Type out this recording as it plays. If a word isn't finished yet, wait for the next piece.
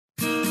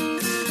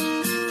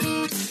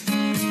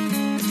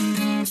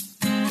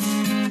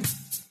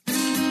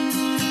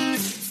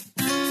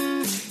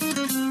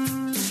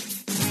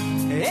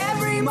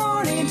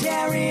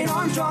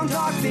Armstrong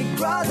talk, Big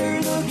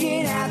Brother,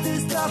 looking at the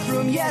stuff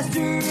from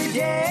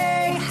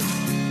yesterday.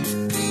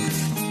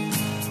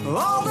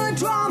 All the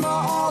drama,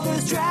 all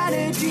the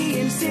strategy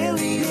and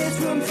silliness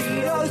from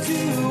Tito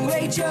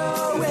to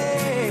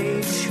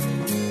HOH.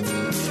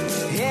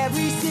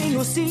 Every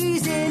single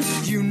season,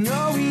 you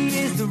know he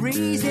is the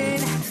reason.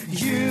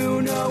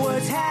 You know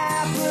what's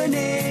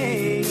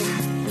happening.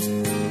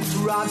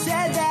 Rob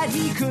said that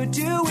he could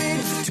do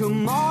it.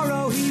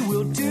 Tomorrow he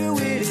will do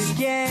it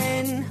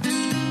again.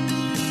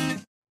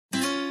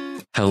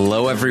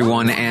 Hello,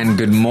 everyone, and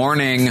good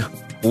morning.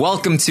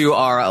 Welcome to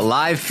our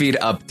live feed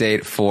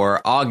update for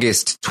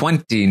August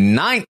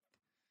 29th.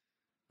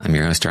 I'm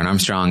your host, Aaron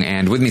Armstrong,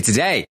 and with me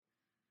today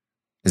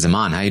is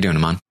Aman. How you doing,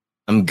 Aman?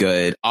 I'm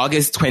good.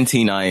 August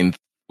 29th.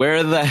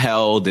 Where the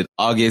hell did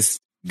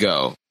August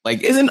go?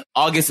 Like, isn't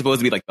August supposed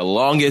to be like the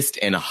longest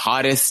and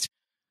hottest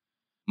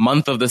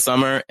month of the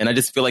summer? And I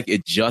just feel like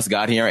it just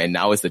got here and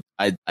now it's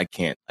I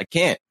can't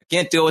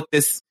deal with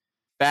this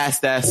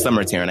fast ass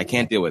summer, Taryn. I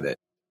can't deal with it.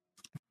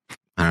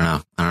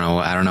 I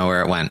don't know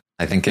where it went.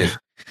 I think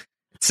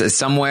it's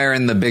somewhere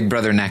in the Big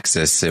Brother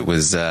nexus. It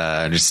was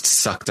just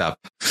sucked up.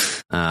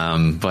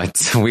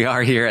 But we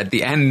are here at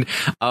the end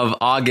of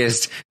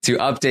August to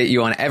update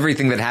you on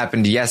everything that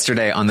happened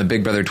yesterday on the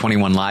Big Brother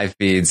 21 live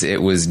feeds.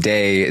 It was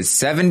day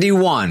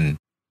 71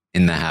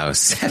 in the house.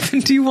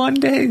 71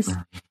 days.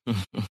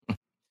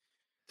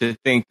 To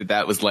think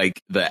that was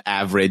like the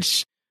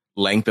average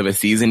length of a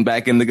season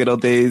back in the good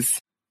old days.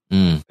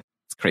 It's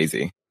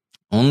crazy.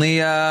 Only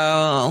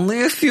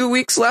a few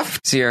weeks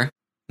left here.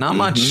 Not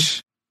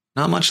much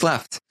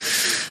left.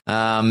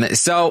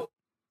 So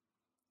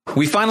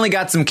we finally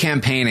got some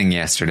campaigning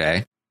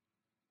yesterday.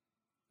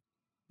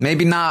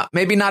 Maybe not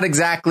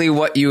exactly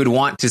what you would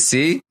want to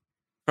see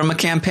from a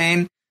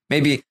campaign.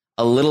 Maybe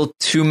a little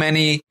too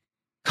many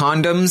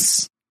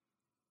condoms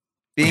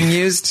being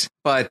used,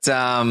 but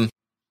I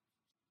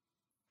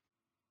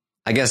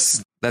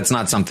guess that's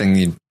not something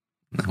you.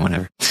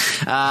 Whatever.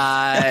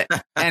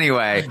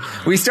 Anyway,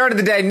 we started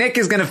the day. Nick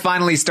is going to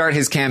finally start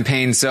his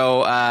campaign.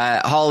 So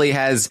Holly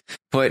has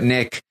put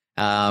Nick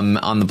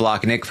on the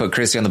block. Nick put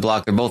Christy on the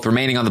block. They're both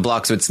remaining on the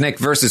block. So it's Nick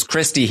versus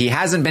Christy. He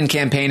hasn't been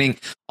campaigning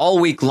all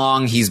week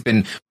long. He's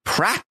been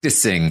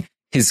practicing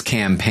his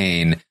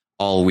campaign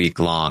all week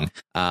long.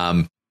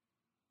 And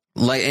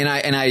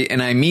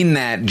I mean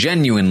that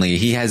genuinely.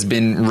 He has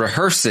been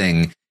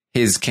rehearsing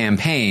his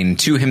campaign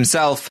to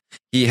himself.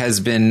 He has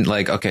been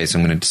like, okay, so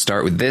I'm going to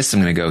start with this. I'm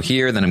going to go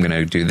here. Then I'm going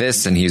to do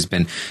this. And he's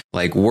been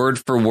like word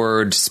for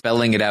word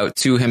spelling it out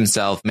to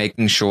himself,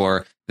 making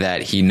sure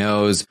that he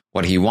knows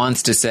what he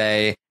wants to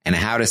say and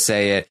how to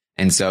say it.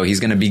 And so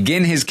he's going to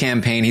begin his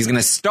campaign. He's going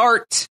to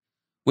start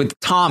with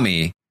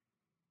Tommy,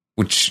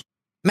 which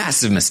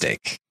massive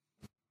mistake.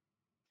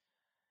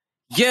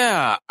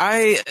 Yeah,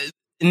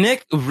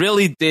 Nick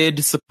really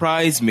did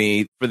surprise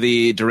me for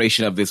the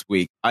duration of this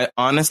week. I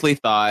honestly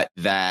thought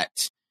that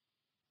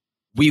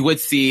we would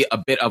see a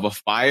bit of a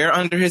fire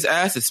under his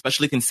ass,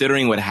 especially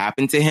considering what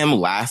happened to him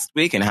last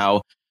week and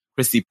how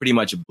Christy pretty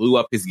much blew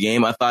up his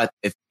game. I thought,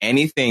 if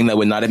anything, that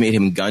would not have made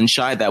him gun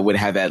shy. That would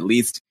have at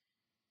least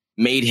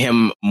made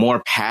him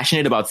more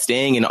passionate about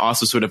staying, and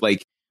also sort of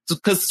like,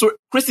 because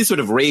Christy sort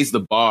of raised the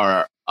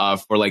bar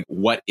for like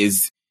what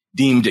is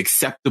deemed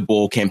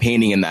acceptable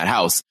campaigning in that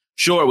house.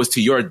 Sure, it was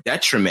to your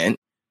detriment.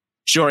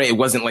 Sure, it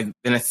wasn't like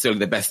necessarily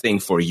the best thing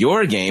for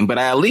your game, but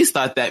I at least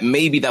thought that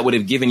maybe that would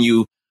have given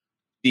you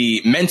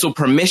the mental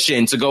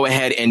permission to go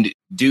ahead and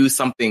do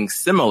something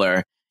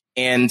similar.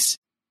 And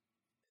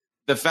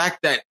the fact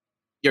that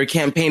you're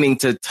campaigning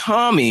to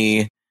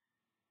Tommy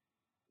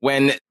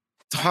when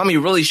Tommy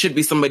really should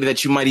be somebody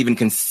that you might even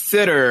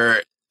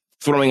consider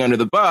throwing under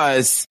the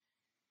bus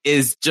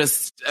is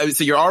just,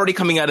 so you're already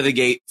coming out of the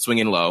gate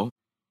swinging low,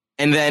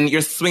 and then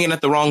you're swinging at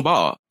the wrong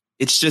ball.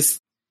 It's just,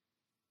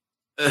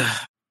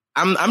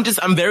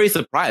 I'm very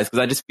surprised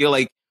because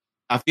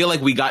I feel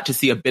like we got to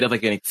see a bit of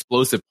like an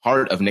explosive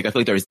part of Nick. I feel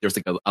like there's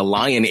like a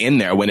lion in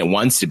there when it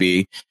wants to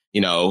be,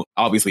 you know,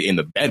 obviously in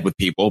the bed with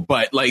people,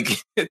 but like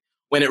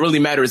when it really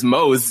matters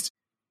most,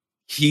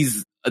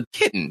 he's a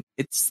kitten.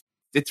 It's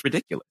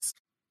ridiculous.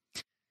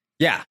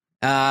 Yeah.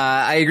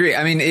 I agree.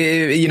 I mean,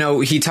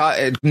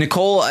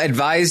 Nicole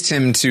advised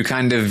him to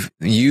kind of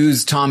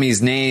use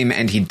Tommy's name,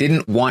 and he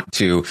didn't want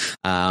to.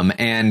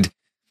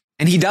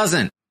 And he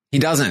doesn't. He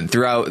doesn't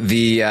throughout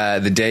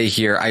the day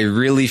here. I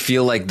really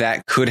feel like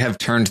that could have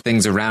turned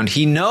things around.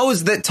 He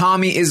knows that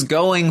Tommy is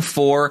going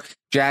for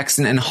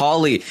Jackson and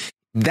Holly.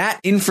 That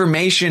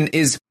information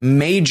is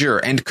major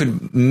and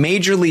could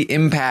majorly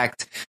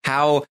impact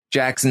how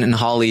Jackson and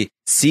Holly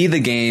see the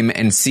game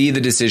and see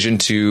the decision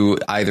to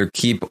either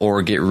keep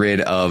or get rid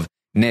of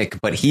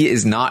Nick. But he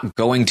is not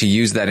going to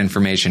use that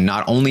information.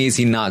 Not only is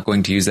he not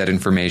going to use that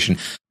information,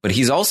 but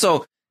he's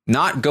also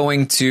not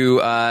going to,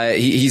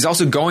 he's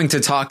also going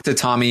to talk to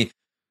Tommy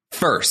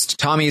first.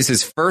 Tommy is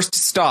his first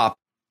stop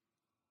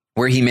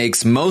where he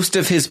makes most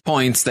of his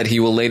points that he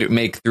will later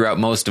make throughout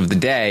most of the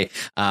day.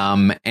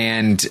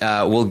 And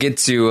we'll get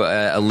to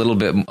a little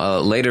bit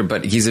later,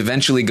 but he's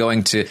eventually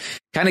going to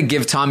kind of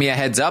give Tommy a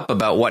heads up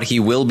about what he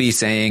will be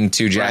saying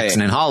to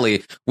Jackson and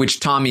Holly, which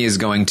Tommy is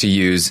going to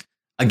use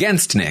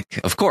against Nick,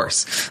 of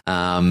course.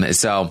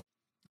 So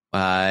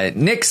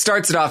Nick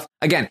starts it off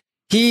again.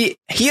 He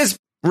has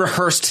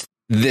rehearsed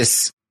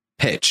this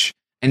pitch.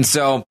 And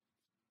so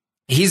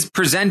he's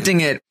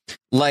presenting it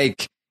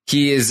like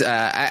he is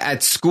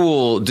at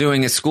school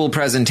doing a school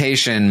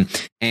presentation,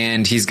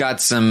 and he's got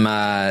some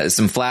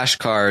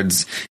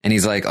flashcards, and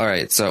he's like, all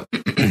right, so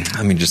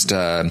let me just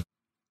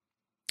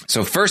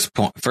so first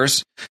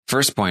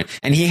point,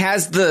 and he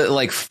has the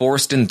like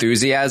forced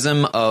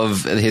enthusiasm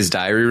of his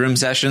diary room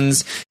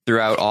sessions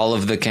throughout all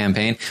of the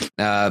campaign.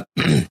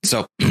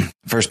 So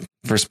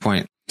first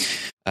point,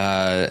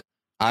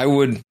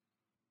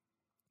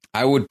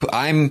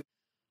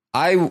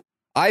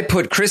 I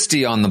put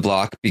Christy on the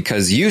block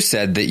because you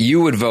said that you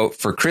would vote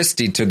for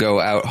Christy to go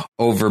out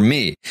over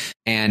me.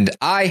 And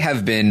I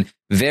have been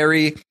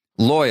very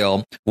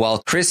loyal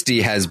while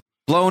Christy has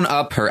blown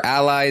up her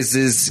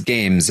allies'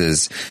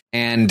 games.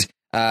 And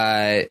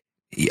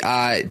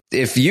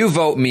if you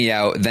vote me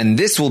out, then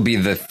this will be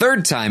the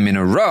third time in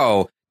a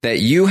row that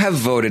you have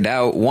voted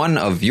out one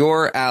of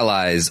your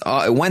allies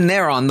when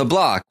they're on the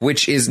block,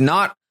 which is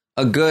not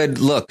a good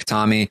look,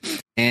 Tommy.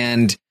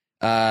 And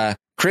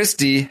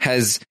Christy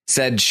has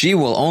said she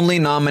will only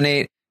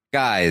nominate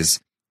guys.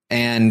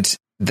 And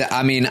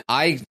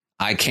I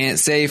can't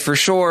say for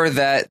sure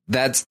that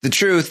that's the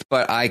truth,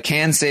 but I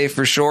can say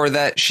for sure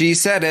that she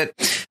said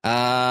it.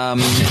 I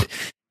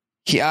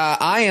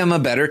am a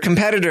better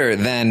competitor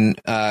than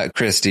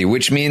Christy,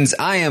 which means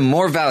I am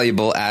more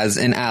valuable as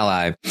an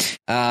ally.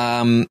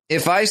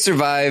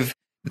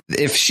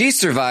 If she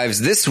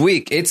survives this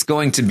week, it's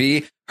going to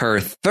be her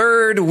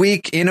third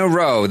week in a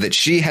row that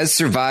she has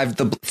survived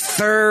the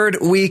third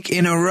week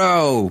in a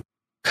row.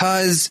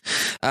 Cause,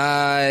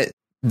 that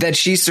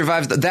she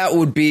survives. That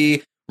would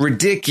be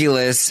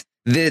ridiculous.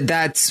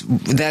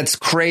 That's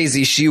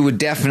crazy. She would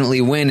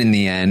definitely win in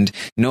the end.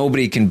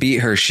 Nobody can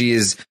beat her. She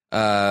is,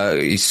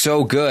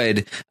 so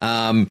good.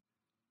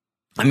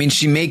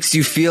 She makes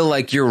you feel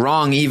like you're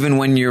wrong even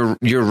when you're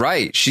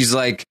right. She's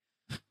like,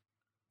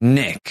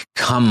 Nick,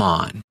 come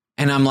on.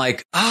 And I'm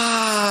like,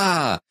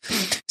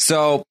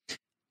 So,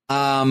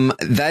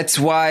 that's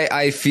why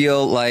I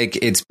feel like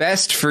it's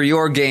best for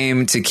your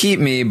game to keep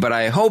me, but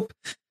I hope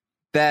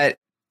that,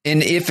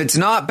 and if it's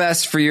not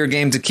best for your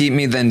game to keep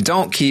me, then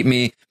don't keep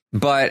me.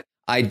 But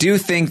I do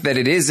think that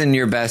it is in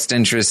your best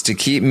interest to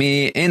keep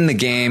me in the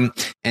game.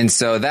 And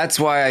so that's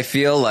why I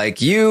feel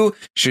like you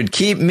should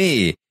keep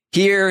me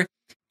here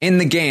in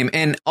the game.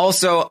 And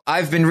also,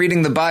 I've been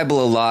reading the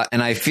Bible a lot,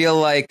 and I feel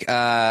like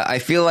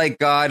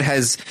God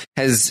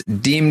has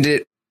deemed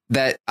it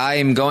that I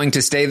am going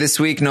to stay this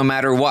week no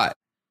matter what.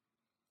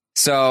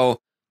 So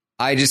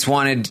I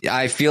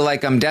feel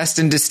like I'm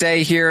destined to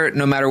stay here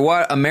no matter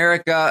what.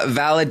 America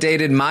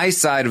validated my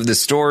side of the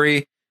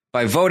story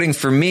by voting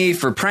for me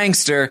for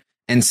Prankster.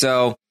 And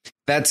so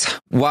that's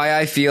why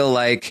I feel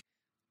like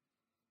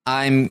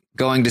I'm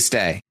going to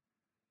stay.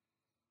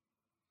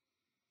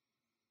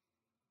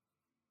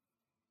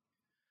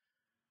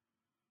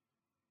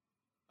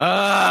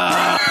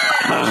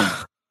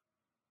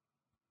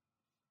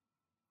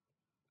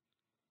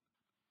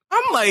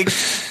 I'm like,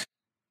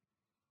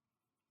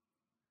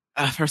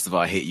 first of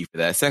all, I hate you for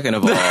that. Second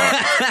of all,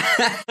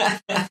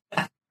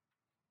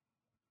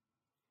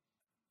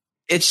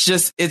 it's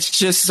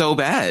just so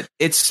bad.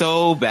 It's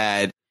so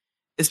bad.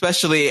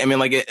 Especially,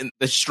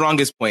 the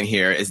strongest point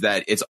here is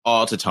that it's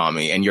all to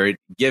Tommy, and you're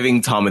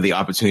giving Tommy the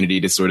opportunity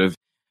to sort of,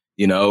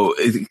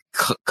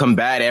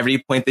 combat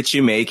every point that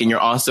you make. And you're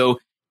also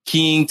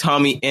keying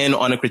Tommy in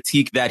on a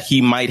critique that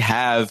he might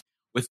have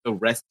with the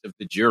rest of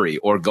the jury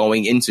or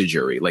going into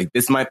jury. Like,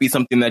 this might be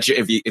something that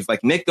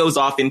if Nick goes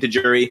off into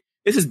jury,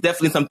 this is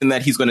definitely something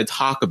that he's going to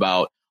talk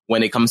about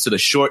when it comes to the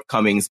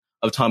shortcomings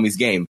of Tommy's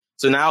game.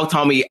 So now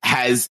Tommy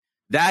has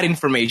that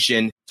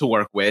information to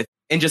work with,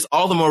 and just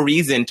all the more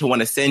reason to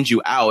want to send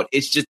you out.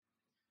 It's just,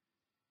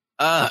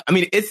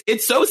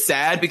 it's so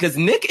sad because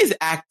Nick is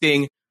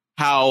acting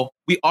how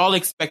we all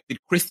expected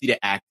Christy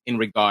to act in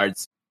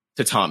regards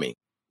to Tommy.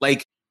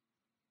 Like,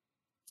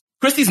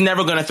 Christy's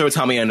never going to throw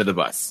Tommy under the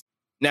bus.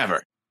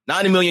 Never.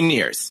 Not in a million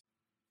years.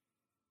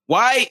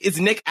 Why is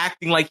Nick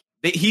acting like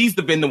he's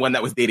been the one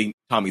that was dating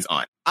Tommy's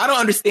aunt? I don't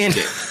understand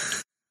it.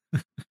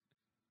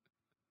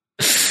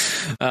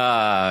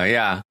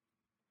 Yeah.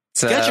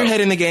 So, get your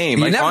head in the game.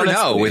 You never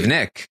know with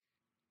Nick.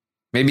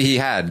 Maybe he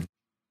had.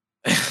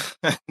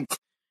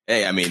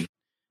 Hey,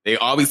 they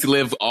obviously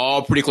live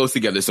all pretty close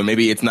together, so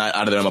maybe it's not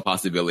out of the realm of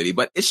possibility.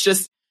 But it's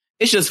just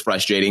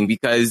frustrating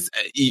because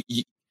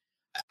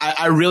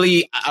I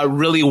really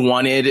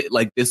wanted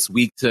like this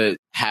week to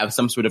have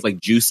some sort of like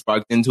juice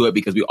sparked into it,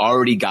 because we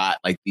already got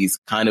like these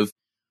kind of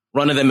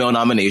run of the mill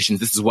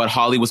nominations. This is what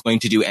Holly was going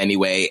to do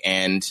anyway,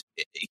 and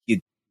he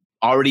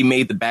already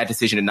made the bad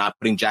decision of not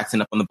putting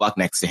Jackson up on the block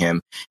next to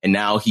him, and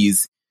now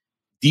he's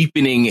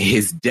deepening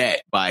his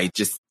debt by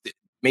just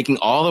making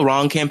all the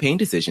wrong campaign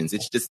decisions.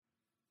 It's just,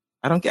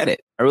 I don't get it.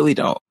 I really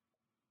don't.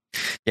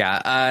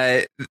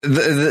 Yeah.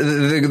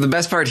 The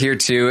best part here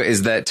too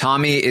is that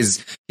Tommy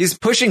he's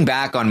pushing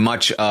back on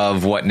much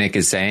of what Nick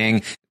is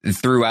saying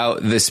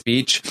throughout the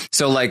speech.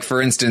 So like,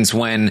 for instance,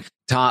 when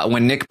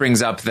Nick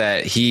brings up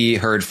that he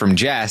heard from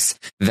Jess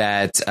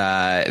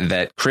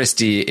that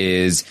Christy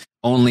is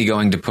only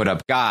going to put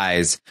up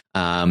guys,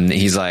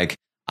 he's like,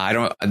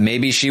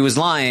 maybe she was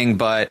lying,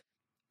 but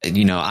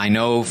I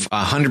know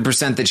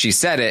 100% that she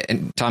said it.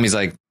 And Tommy's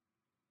like,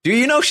 do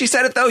you know she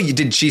said it though?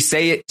 Did she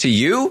say it to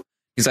you?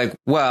 He's like,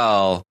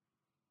 well,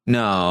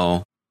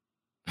 no.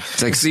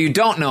 It's like, so you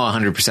don't know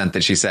 100%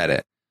 that she said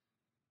it.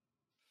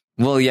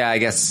 Well, yeah, I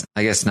guess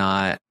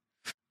not.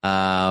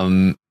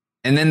 And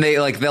then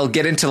they'll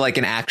get into like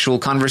an actual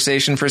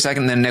conversation for a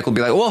second. And then Nick will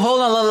be like, well, hold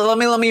on.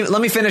 Let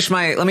me finish.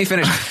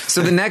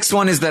 So the next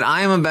one is that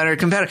I am a better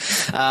competitor.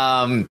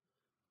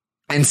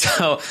 And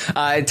so,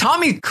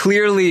 Tommy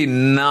clearly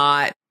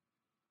not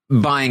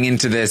buying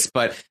into this,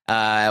 but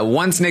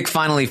once Nick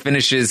finally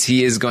finishes,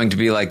 he is going to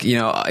be like,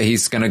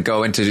 he's going to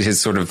go into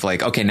his sort of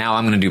like, okay, now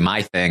I'm going to do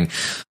my thing.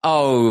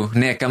 Oh,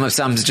 Nick, I'm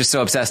just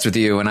so obsessed with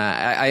you, and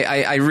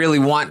I really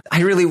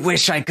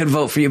wish I could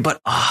vote for you,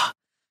 but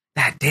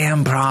that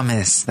damn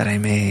promise that I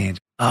made.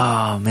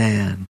 Oh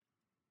man,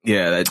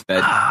 yeah,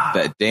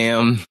 that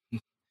damn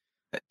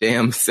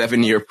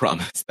 7-year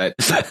promise, that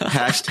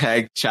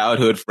hashtag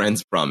childhood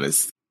friends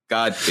promise.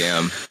 God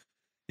damn,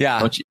 yeah.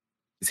 Don't you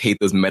just hate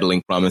those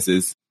meddling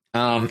promises?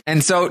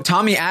 And so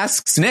Tommy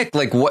asks Nick,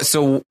 like, what?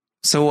 So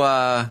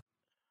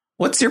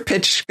what's your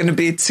pitch going to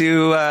be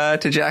to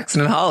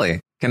Jackson and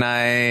Holly? Can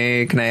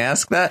I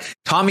ask that?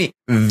 Tommy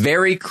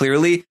very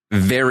clearly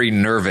very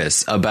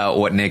nervous about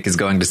what Nick is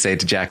going to say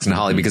to Jackson and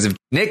Holly, because if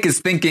Nick is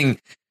thinking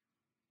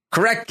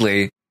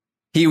correctly,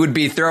 he would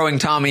be throwing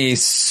Tommy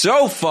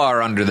so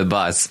far under the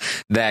bus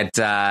that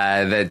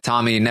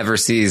Tommy never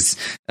sees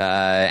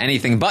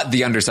anything but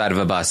the underside of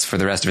a bus for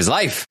the rest of his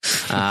life.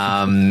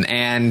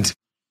 And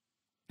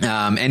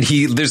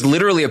there's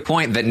literally a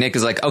point that Nick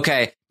is like,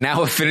 okay,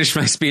 now I've finished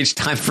my speech,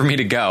 time for me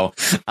to go.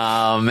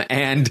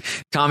 And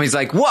Tommy's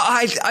like, well,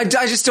 I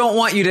just don't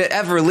want you to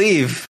ever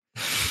leave.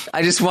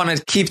 I just want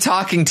to keep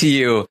talking to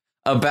you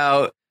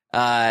about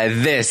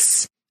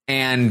this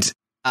and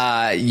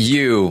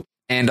you,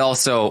 and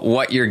also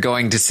what you're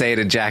going to say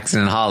to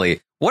Jackson and Holly.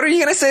 What are you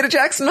going to say to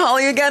Jackson and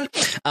Holly again?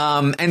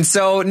 And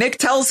so Nick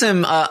tells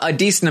him a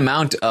decent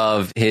amount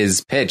of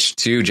his pitch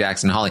to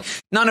Jackson and Holly.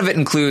 None of it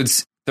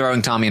includes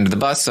throwing Tommy into the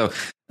bus. So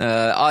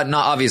not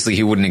obviously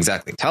he wouldn't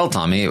exactly tell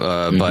Tommy,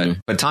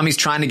 but Tommy's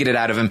trying to get it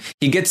out of him.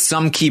 He gets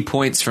some key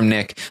points from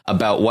Nick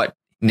about what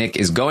Nick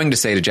is going to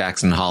say to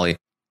Jackson and Holly.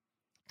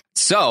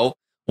 So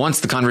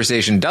once the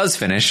conversation does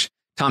finish,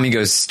 Tommy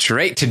goes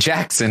straight to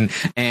Jackson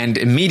and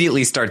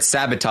immediately starts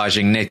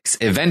sabotaging Nick's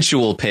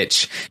eventual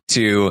pitch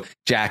to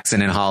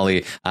Jackson and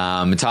Holly,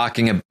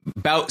 talking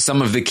about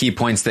some of the key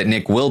points that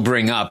Nick will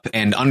bring up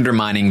and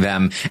undermining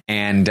them,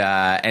 and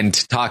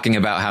talking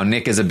about how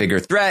Nick is a bigger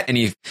threat,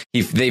 and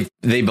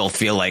they both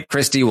feel like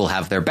Christy will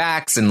have their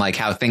backs, and like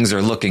how things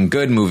are looking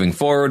good moving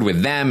forward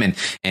with them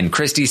and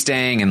Christy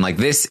staying, and like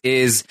this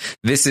is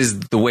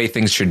the way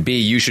things should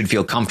be. You should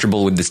feel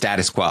comfortable with the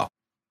status quo.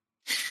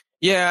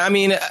 Yeah, I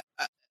mean,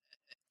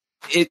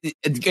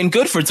 and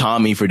good for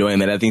Tommy for doing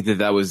that. I think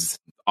that was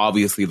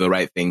obviously the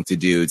right thing to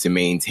do to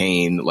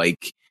maintain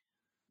like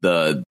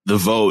the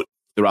vote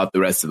throughout the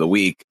rest of the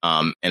week.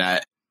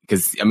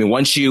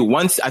 Once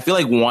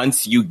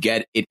you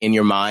get it in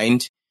your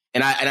mind,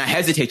 and I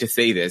hesitate to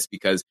say this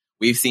because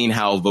we've seen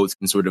how votes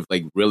can sort of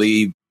like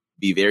really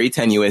be very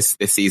tenuous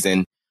this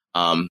season,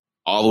 all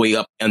the way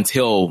up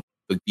until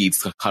the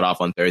beats cut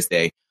off on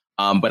Thursday.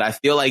 But I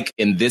feel like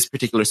in this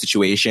particular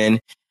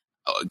situation,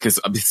 because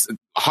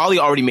Holly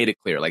already made it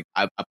clear, like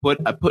I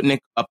put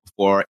Nick up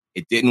before,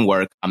 it didn't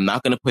work. I'm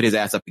not going to put his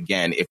ass up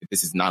again if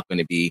this is not going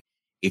to be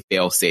a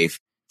fail safe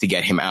to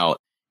get him out.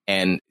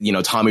 And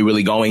Tommy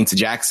really going to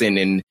Jackson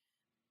and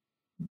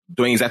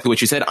doing exactly what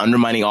you said,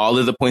 undermining all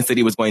of the points that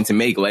he was going to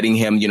make, letting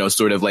him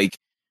sort of like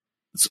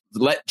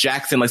let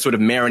Jackson like sort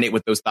of marinate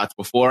with those thoughts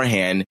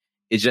beforehand.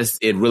 It just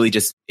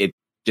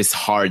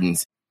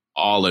hardens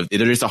all of it.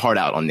 There's just a hard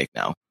out on Nick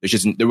now.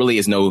 There really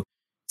is no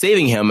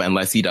saving him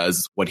unless he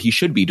does what he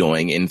should be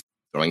doing in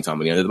throwing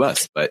Tommy under the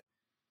bus. But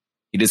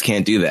he just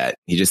can't do that.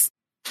 He just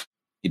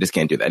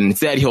can't do that. And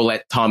instead, he'll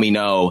let Tommy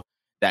know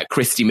that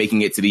Christy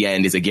making it to the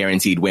end is a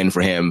guaranteed win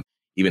for him,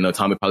 even though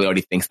Tommy probably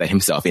already thinks that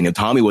himself. And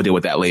Tommy will deal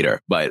with that later.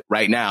 But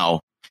right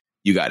now,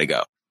 you got to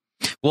go.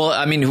 Well,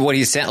 I mean, what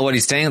he's telling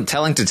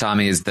to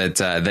Tommy is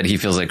that he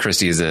feels like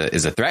Christy is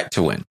a threat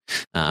to win,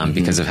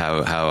 because of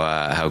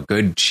how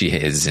good she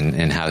is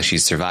and how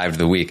she's survived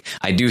the week.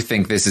 I do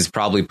think this is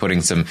probably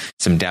putting some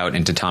doubt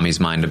into Tommy's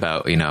mind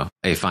about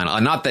a final.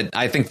 Not that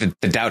I think that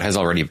the doubt has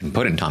already been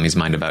put in Tommy's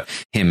mind about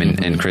him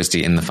and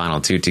Christy in the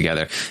final two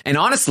together. And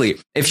honestly,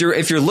 if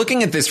you're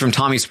looking at this from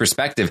Tommy's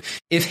perspective,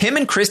 if him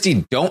and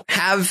Christy don't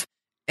have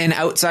an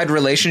outside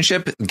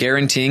relationship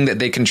guaranteeing that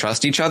they can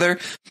trust each other,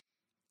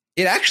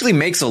 it actually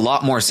makes a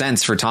lot more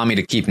sense for Tommy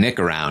to keep Nick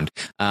around,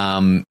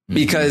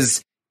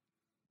 because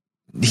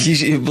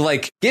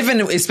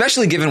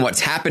especially given what's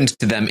happened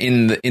to them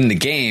in the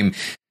game,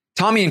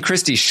 Tommy and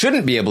Christy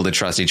shouldn't be able to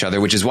trust each other,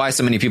 which is why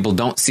so many people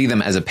don't see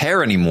them as a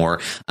pair anymore.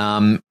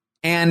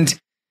 And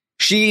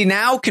she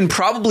now can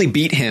probably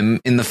beat him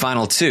in the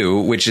final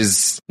two, which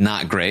is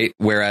not great,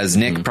 whereas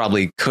Nick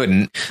probably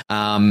couldn't.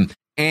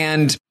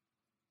 And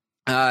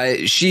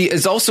she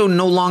is also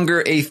no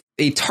longer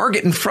a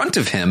target in front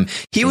of him.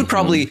 He would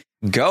probably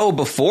go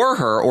before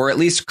her, or at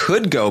least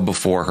could go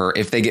before her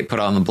if they get put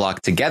on the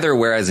block together,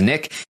 whereas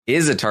Nick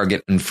is a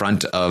target in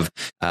front of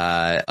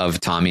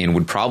Tommy and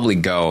would probably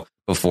go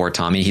before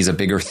Tommy. He's a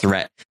bigger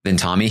threat than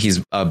Tommy.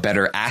 He's a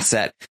better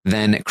asset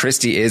than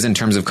Christy is in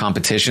terms of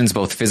competitions,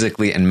 both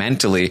physically and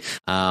mentally.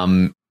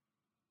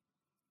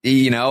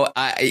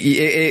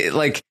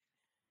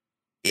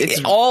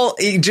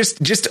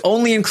 Just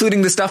only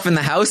including the stuff in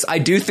the house. I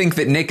do think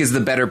that Nick is the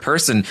better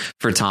person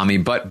for Tommy,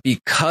 but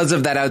because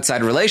of that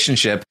outside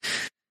relationship,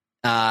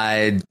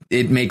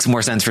 it makes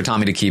more sense for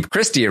Tommy to keep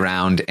Christy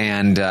around,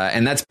 and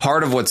that's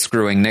part of what's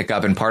screwing Nick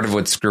up, and part of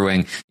what's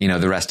screwing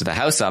the rest of the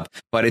house up.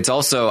 But it's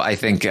also, I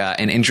think,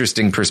 an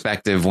interesting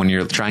perspective when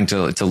you're trying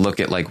to look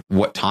at like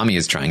what Tommy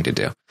is trying to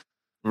do.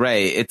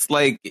 Right. It's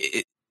like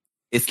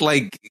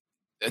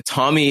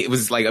Tommy. It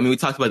was like, I mean, we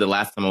talked about the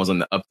last time I was on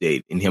the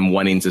update, and him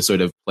wanting to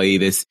sort of play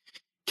this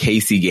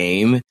Casey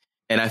game,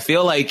 and I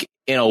feel like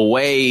in a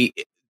way,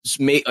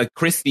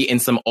 Christy in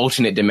some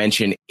alternate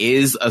dimension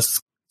is a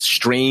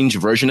strange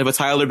version of a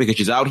Tyler, because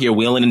she's out here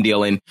wheeling and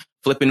dealing,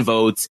 flipping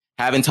votes,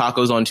 having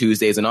tacos on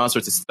Tuesdays and all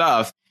sorts of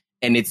stuff.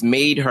 And it's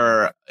made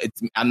her,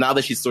 now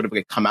that she's sort of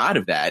come out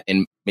of that,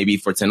 and maybe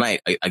for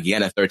tonight,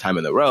 again, a third time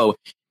in a row,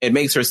 it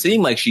makes her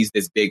seem like she's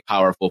this big,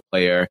 powerful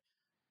player.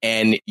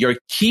 And you're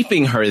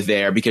keeping her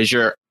there because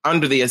you're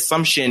under the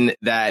assumption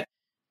that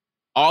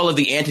all of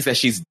the antics that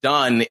she's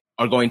done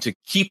are going to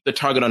keep the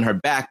target on her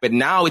back. But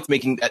now it's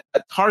making that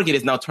target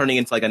is now turning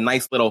into like a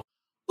nice little,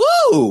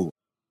 ooh,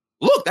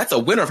 look, that's a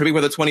winner for Big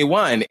Brother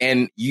 21.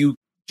 And you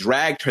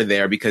dragged her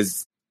there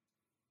because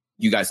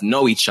you guys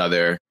know each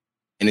other.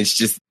 And it's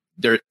just,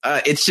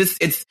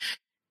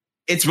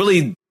 it's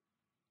really,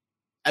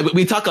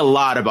 we talk a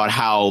lot about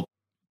how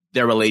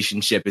their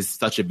relationship is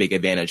such a big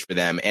advantage for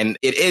them. And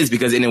it is,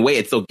 because in a way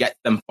it still gets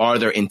them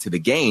farther into the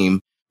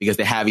game because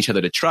they have each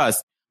other to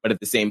trust. But at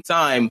the same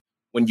time,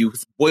 when you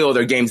boil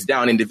their games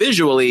down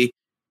individually,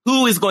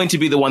 who is going to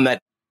be the one that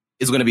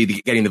is going to be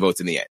getting the votes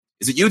in the end?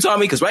 Is it you,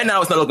 Tommy? Because right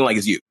now it's not looking like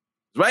it's you.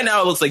 Right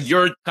now, it looks like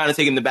you're kind of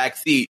taking the back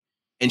seat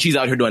and she's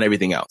out here doing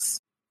everything else.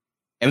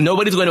 And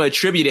nobody's going to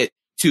attribute it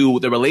to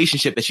the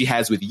relationship that she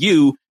has with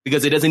you,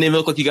 because it doesn't even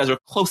look like you guys are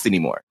close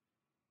anymore.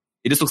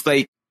 It just looks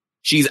like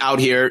she's out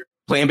here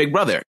playing Big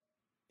Brother.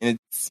 And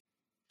it's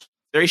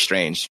very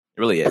strange. It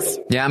really is.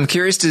 Yeah, I'm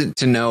curious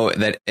to know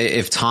that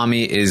if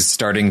Tommy is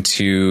starting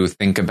to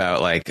think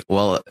about like,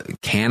 well,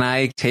 can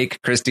I take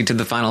Christy to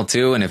the final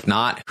two? And if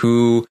not,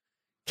 who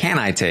can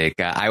I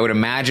take? I would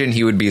imagine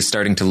he would be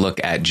starting to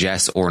look at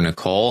Jess or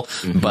Nicole,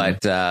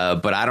 but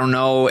I don't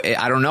know.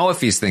 I don't know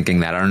if he's thinking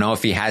that. I don't know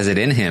if he has it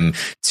in him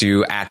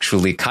to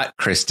actually cut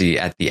Christy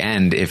at the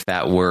end, if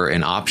that were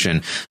an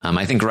option.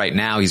 I think right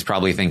now he's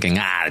probably thinking,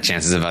 the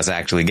chances of us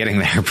actually getting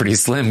there are pretty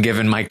slim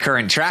given my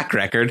current track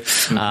record.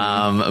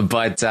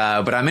 But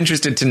I'm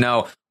interested to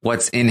know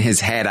what's in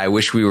his head. I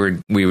wish we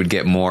would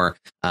get more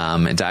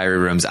diary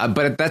rooms.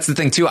 But that's the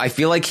thing too. I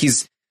feel like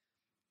he's,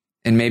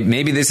 and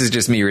maybe this is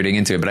just me reading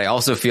into it, but I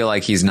also feel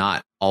like he's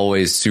not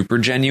always super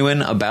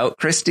genuine about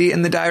Christy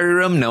in the diary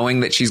room, knowing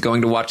that she's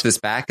going to watch this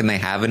back and they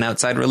have an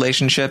outside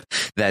relationship,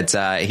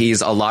 that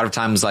he's a lot of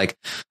times like,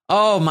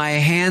 oh, my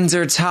hands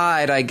are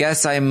tied. I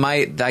guess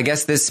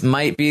this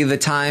might be the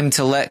time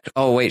to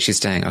oh, wait, she's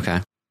staying.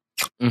 Okay.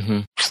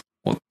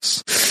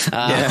 Whoops.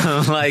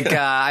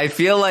 I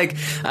feel like,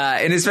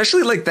 and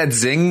especially like that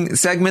Zing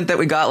segment that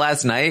we got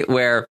last night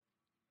where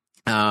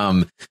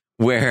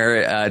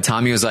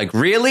Tommy was like,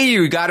 really?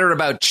 You got her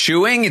about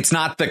chewing? It's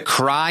not the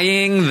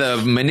crying, the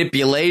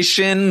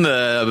manipulation,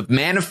 the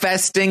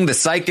manifesting, the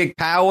psychic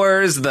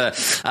powers,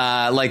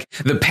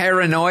 the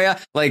paranoia.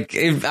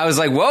 I was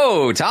like,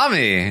 whoa,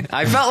 Tommy.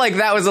 I felt like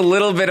that was a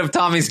little bit of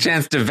Tommy's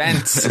chance to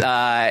vent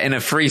in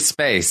a free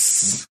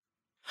space.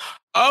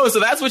 Oh, so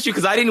that's what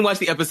because I didn't watch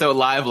the episode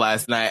live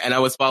last night, and I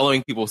was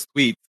following people's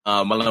tweets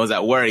while I was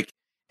at work.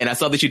 And I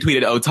saw that you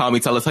tweeted, "Oh, Tommy,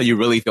 tell us how you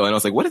really feel." And I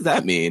was like, "What does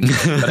that mean?"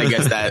 But I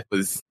guess that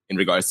was in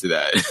regards to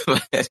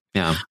that.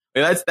 Yeah,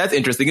 that's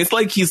interesting. It's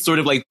like he's sort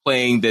of like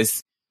playing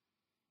this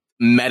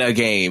meta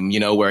game,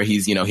 where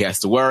he's, he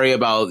has to worry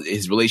about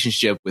his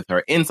relationship with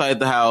her inside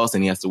the house,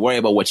 and he has to worry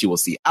about what she will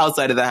see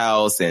outside of the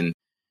house, and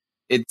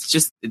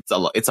it's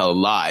a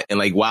lot. And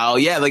like, wow,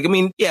 yeah,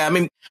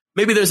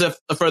 maybe there's a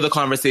further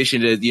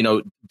conversation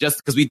to, just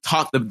because we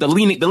talked, the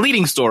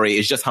leading story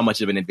is just how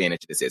much of an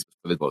advantage this is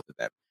for the both of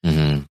them.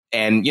 Mm-hmm.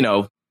 And,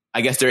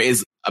 I guess there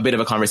is a bit of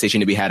a conversation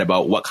to be had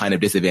about what kind of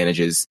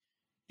disadvantages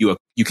you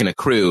can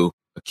accrue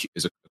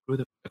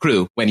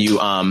when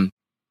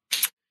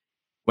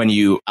when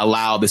you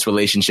allow this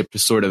relationship to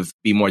sort of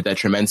be more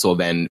detrimental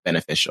than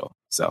beneficial.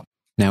 So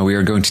now we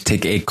are going to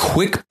take a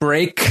quick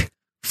break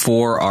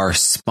for our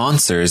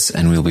sponsors,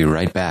 and we'll be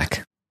right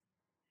back.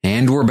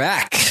 And we're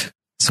back.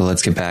 So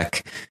let's get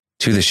back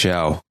to the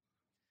show.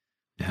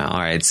 All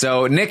right.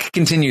 So Nick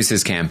continues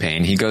his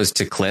campaign. He goes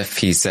to Cliff.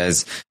 He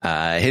says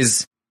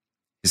his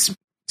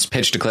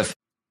pitch to Cliff,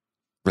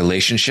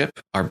 relationship,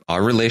 our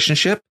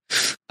relationship.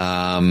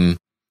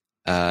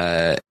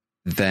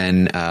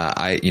 Then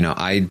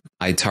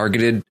I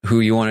targeted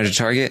who you wanted to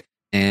target.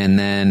 And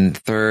then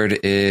third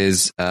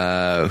is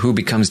who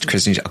becomes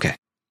Christian. Okay.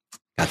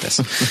 Got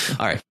this.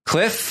 All right.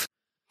 Cliff.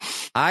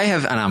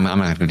 And I'm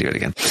not going to do it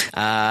again.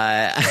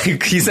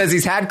 He says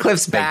he's had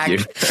Cliff's back.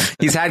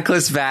 He's had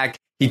Cliff's back.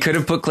 He could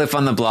have put Cliff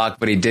on the block,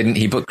 but he didn't.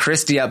 He put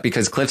Christy up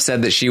because Cliff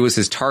said that she was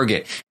his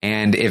target.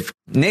 And if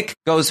Nick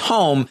goes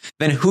home,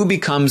 then who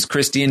becomes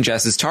Christy and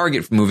Jess's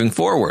target moving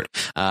forward?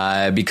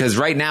 Because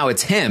right now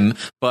it's him,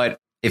 but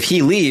if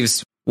he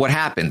leaves, what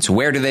happens?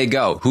 Where do they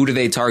go? Who do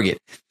they target?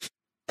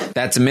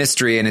 That's a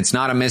mystery, and it's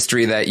not a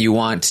mystery that you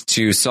want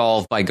to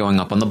solve by going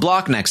up on the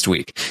block next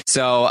week.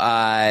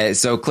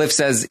 So Cliff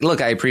says,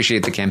 look, I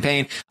appreciate the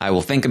campaign. I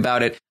will think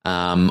about it.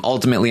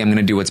 Ultimately, I'm going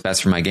to do what's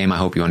best for my game. I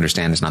hope you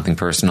understand it's nothing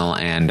personal.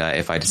 And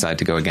if I decide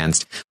to go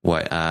against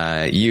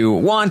what you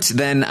want,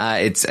 then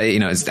it's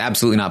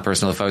absolutely not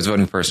personal. If I was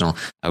voting personal,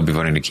 I would be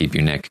voting to keep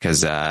you, Nick,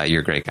 because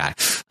you're a great guy.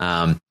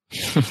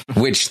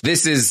 Which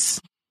this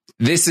is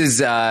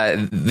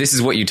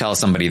what you tell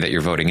somebody that you're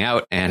voting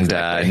out, and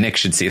exactly. Nick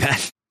should see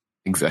that.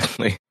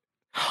 Exactly.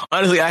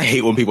 Honestly, I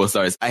hate when people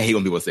say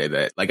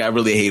that. Like, I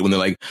really hate when they're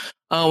like,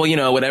 oh,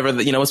 well, whatever,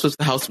 what's what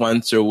the house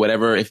wants or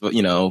whatever. If,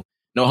 no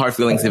hard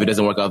feelings if it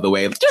doesn't work out the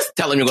way. Just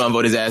tell him you're going to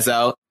vote his ass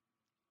out.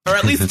 Or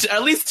at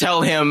least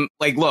tell him,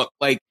 like, look,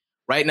 like,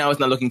 right now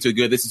it's not looking too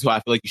good. This is who I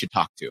feel like you should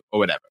talk to or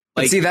whatever.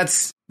 Like, but see,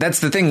 that's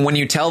the thing. When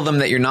you tell them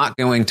that you're not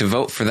going to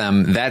vote for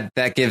them, that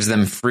gives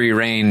them free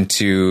reign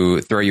to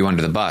throw you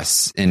under the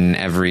bus in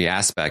every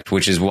aspect,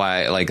 which is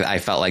why, like, I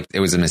felt like it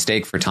was a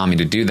mistake for Tommy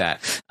to do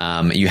that.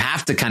 You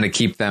have to kind of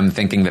keep them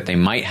thinking that they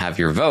might have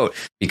your vote,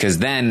 because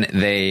then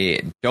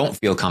they don't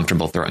feel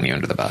comfortable throwing you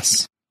under the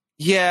bus.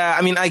 Yeah,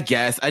 I mean, I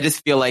guess. I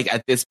just feel like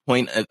at this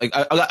point, like,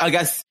 I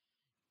guess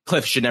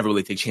Cliff should never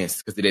really take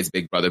chances because it is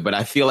Big Brother. But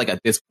I feel like at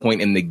this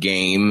point in the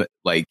game,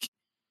 like,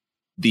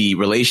 the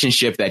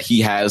relationship that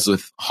he has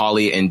with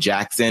Holly and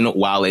Jackson,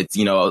 while it's,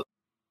 a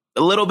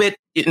little bit,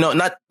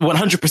 not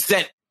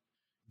 100%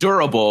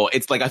 durable,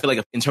 it's like, I feel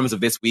like in terms of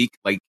this week,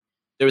 like,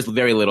 there's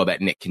very little that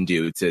Nick can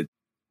do to,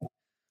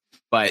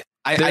 but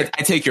I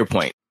take your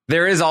point.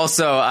 There is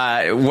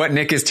also, what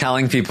Nick is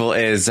telling people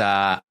is,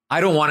 I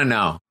don't want to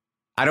know.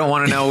 I don't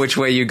want to know which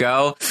way you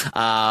go.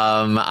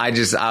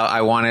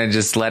 I want to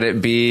just let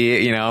it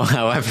be,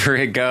 however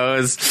it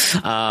goes.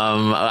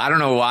 I don't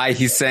know why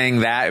he's saying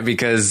that,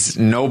 because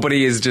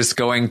nobody is just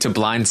going to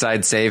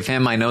blindside save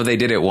him. I know they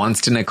did it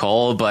once to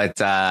Nicole, but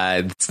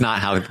it's not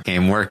how the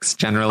game works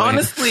generally.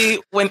 Honestly,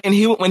 when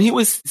he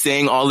was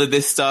saying all of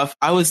this stuff,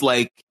 I was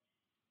like,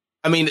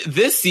 I mean,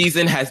 this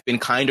season has been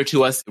kinder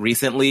to us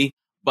recently,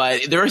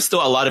 but there are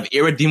still a lot of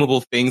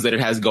irredeemable things that it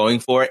has going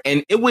for it,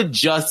 and it would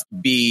just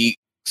be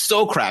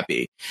so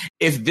crappy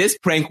if this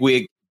prank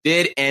week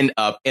did end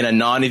up in a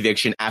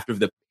non-eviction after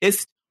the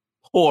piss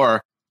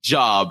poor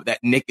job that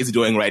Nick is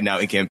doing right now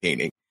in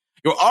campaigning.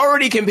 You're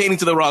already campaigning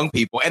to the wrong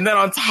people, and then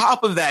on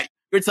top of that,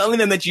 you're telling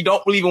them that you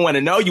don't really even want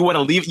to know. You want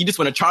to leave. You just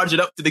want to charge it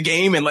up to the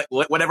game and let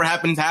whatever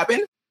happens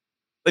happen.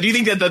 But do you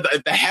think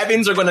that the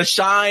heavens are going to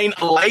shine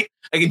a light?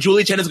 Like, and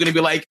Julie Chen is going to be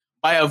like,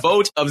 by a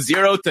vote of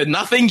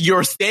 0-0,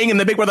 you're staying in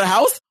the Big Brother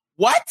house?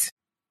 What?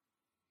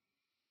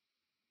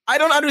 I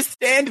don't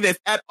understand this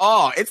at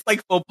all. It's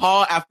like faux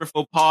pas after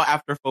faux pas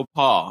after faux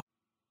pas.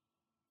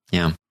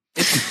 Yeah.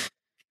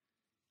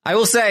 I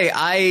will say,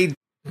 I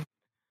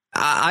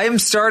am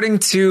starting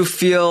to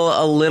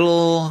feel a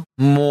little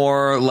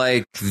more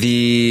like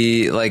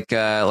maybe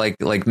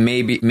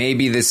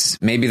this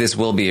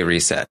will be a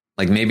reset.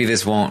 Like, maybe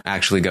this won't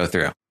actually go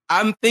through.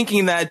 I'm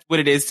thinking that's what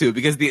it is too,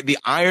 because the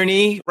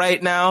irony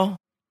right now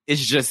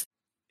is just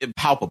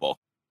palpable.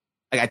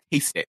 Like, I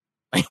taste it.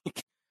 Like,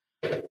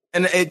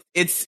 and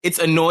it's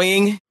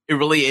annoying. It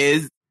really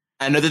is.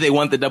 I know that they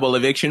want the double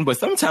eviction, but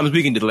sometimes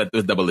we can just let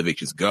those double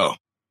evictions go.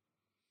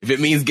 If it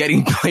means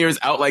getting players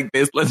out like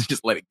this, let's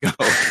just let it go.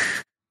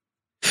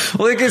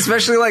 Well, like,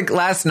 especially like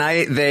last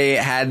night, they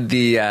had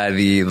the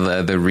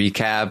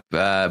recap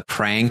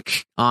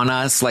prank on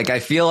us. Like, I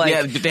feel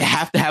like they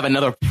have to have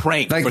another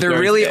prank. Like, they're Thursday.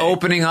 really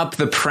opening up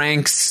the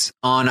pranks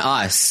on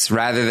us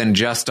rather than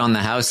just on the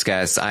house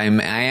guests. I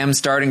am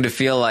starting to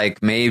feel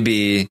like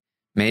maybe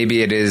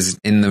it is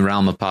in the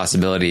realm of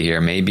possibility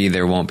here. Maybe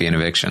there won't be an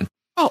eviction.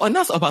 Oh,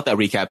 enough about that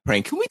recap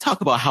prank. Can we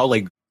talk about how,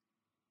 like,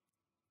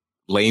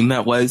 lame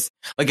that was?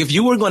 Like, if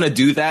you were going to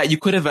do that, you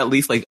could have at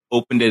least, like,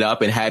 opened it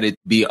up and had it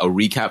be a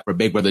recap for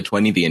Big Brother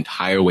 20 the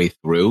entire way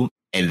through,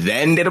 and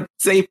then did a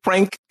say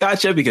prank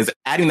gotcha, because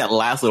adding that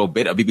last little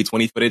bit of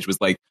BB20 footage was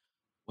like,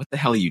 what the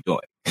hell are you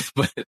doing?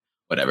 But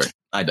whatever.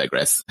 I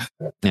digress.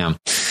 Yeah.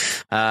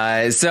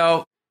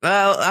 So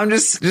Well, I'm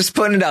just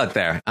putting it out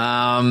there.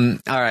 All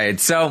right.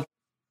 So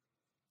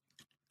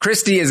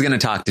Christy is going to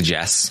talk to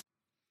Jess,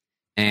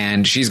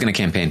 and she's going to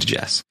campaign to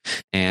Jess,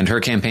 and her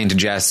campaign to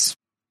Jess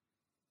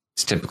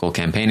is typical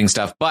campaigning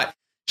stuff. But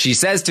she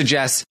says to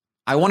Jess,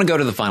 I want to go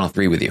to the final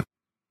three with you.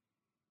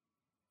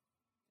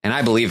 And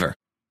I believe her.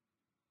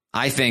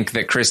 I think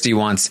that Christy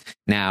wants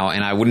now,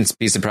 and I wouldn't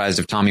be surprised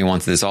if Tommy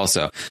wants this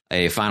also,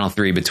 a final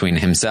three between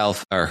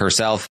herself,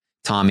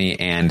 Tommy,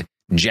 and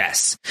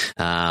Jess.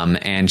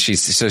 And she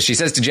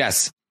says to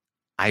Jess,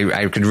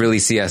 I could really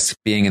see us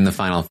being in the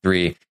final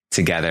three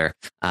together.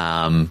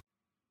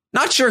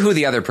 Not sure who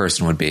the other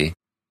person would be.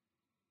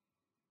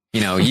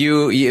 You know,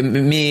 you,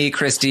 me,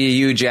 Christy,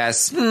 you,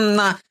 Jess.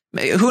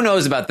 Who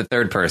knows about the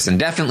third person?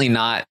 Definitely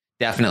not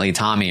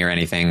Tommy or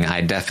anything.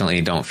 I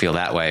definitely don't feel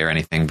that way or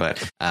anything,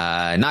 but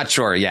not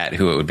sure yet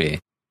who it would be.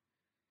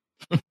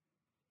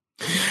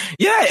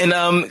 Yeah, and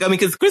I mean,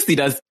 because Christy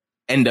does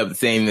end up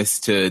saying this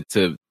to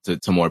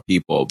more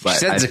people, but she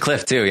said to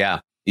Cliff too. Yeah,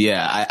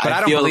 but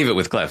I don't believe it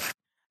with Cliff.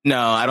 No,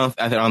 I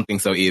don't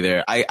think so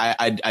either.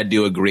 I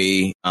do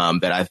agree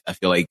that I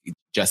feel like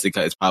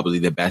Jessica is probably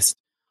the best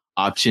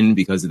option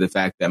because of the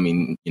fact that, I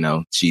mean, you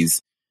know,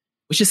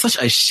 which is such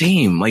a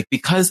shame, like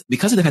because of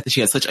the fact that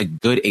she has such a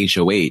good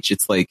HOH.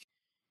 It's like,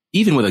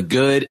 even with a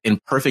good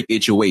and perfect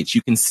HOH,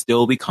 you can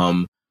still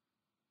become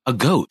a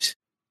goat.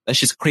 That's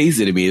just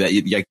crazy to me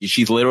that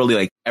she's literally,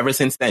 like, ever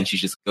since then, she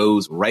just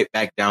goes right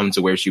back down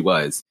to where she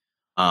was.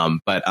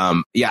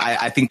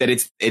 I think that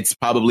it's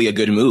probably a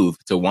good move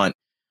to want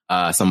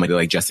somebody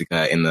like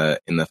Jessica in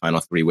the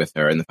final three with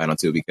her in the final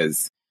two,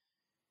 because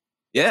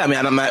I mean,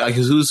 I'm not, like,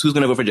 who's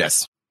going to go for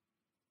Jess?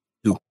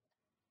 Who?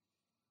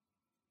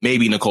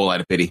 Maybe Nicole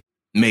out of pity.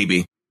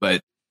 Maybe.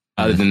 But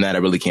other than that, I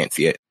really can't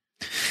see it.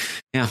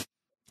 Yeah.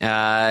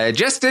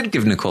 Jess did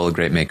give Nicole a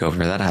great makeover.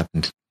 That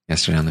happened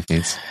yesterday on the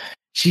feeds.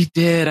 She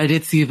did. I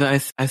did see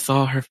that. I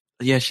saw her.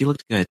 Yeah, she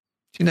looked good.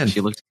 She did.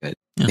 She looked good.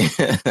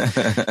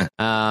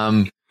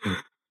 Yeah.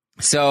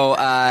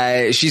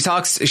 So she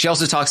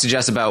also talks to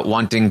Jess about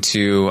wanting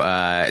to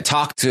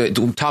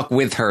talk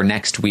with her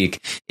next week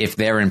if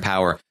they're in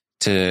power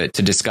to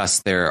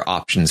discuss their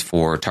options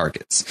for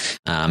targets.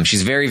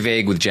 She's very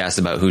vague with Jess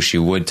about who she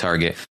would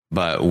target,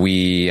 but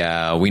we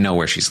know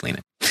where she's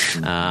leaning.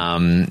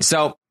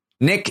 So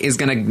Nick is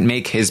going to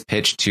make his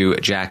pitch to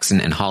Jackson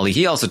and Holly.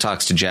 He also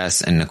talks to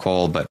Jess and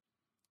Nicole, but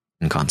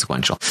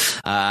inconsequential.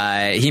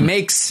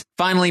 He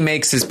finally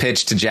makes his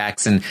pitch to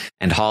Jackson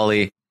and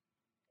Holly,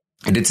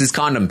 and it's his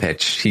condom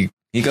pitch.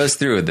 He goes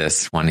through with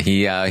this one.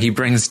 He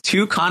brings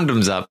 2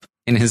 condoms up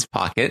in his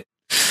pocket,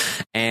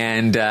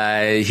 and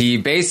he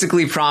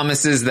basically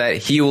promises that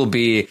he will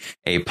be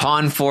a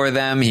pawn for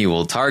them. He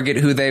will target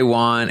who they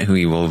want, who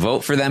he will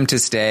vote for them to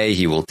stay.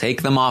 He will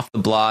take them off the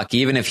block,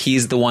 even if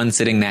he's the one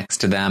sitting next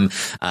to them.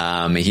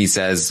 He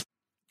says,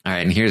 all right,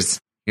 and here's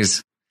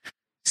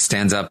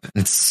stands up,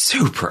 and it's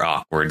super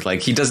awkward.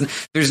 Like,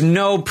 there's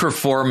no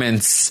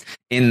performance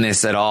in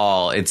this at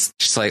all. It's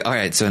just like, all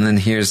right, so, and then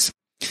let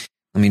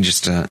me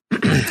just,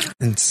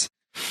 it's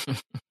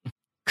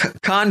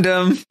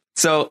condom.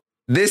 So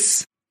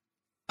this,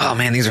 oh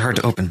man, these are hard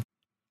to open.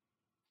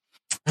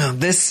 Oh,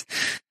 this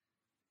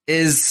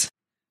is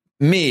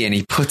me. And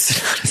he puts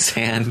it on his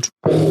hand.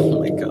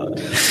 Oh my God.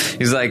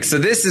 He's like, so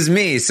this is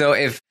me. So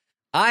if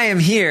I am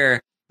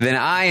here, then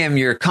I am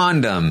your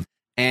condom.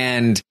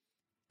 And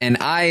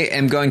I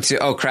am going to,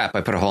 oh crap,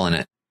 I put a hole in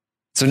it.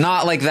 So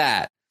not like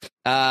that.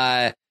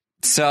 And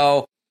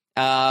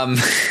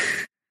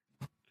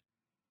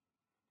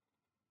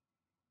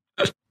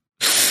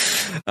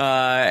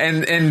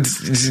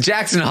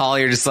Jackson and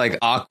Holly are just like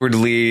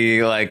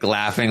awkwardly like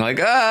laughing, like,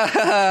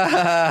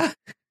 ah.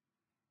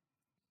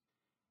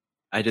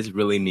 I just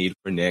really need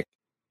for Nick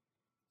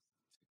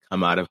to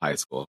come out of high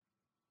school.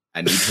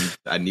 I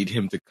need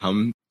him to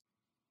come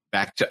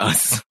back to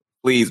us.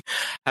 Please.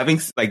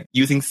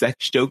 Using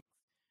sex jokes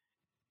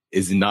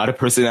is not a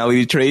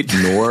personality trait,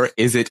 nor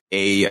is it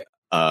a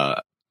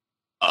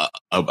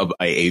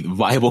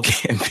viable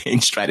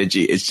campaign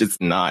strategy. It's just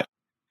not.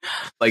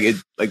 Like,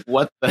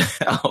 what the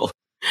hell?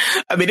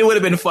 I mean, it would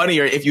have been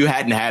funnier if you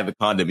hadn't had the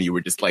condom and you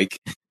were just like,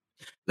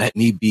 let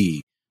me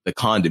be the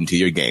condom to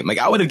your game. Like,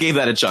 I would have gave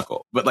that a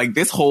chuckle. But like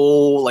this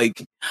whole,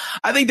 like,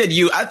 I think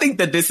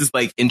that this is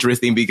like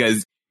interesting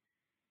because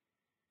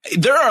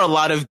there are a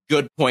lot of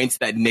good points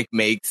that Nick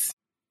makes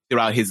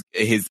throughout his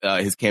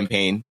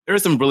campaign. There are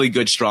some really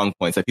good, strong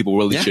points that people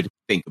really should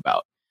think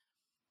about.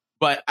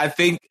 But I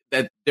think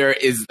that there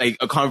is like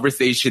a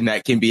conversation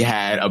that can be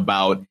had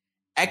about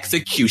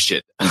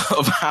execution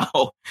of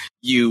how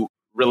you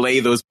relay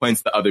those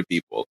points to other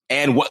people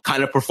and what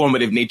kind of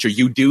performative nature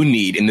you do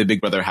need in the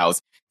Big Brother house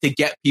to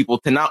get people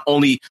to not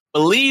only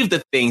believe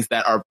the things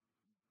that are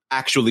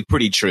actually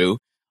pretty true,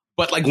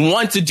 but like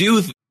want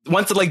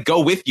to like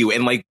go with you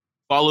and like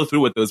follow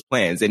through with those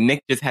plans. And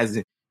Nick just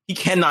he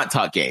cannot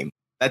talk game.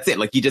 That's it.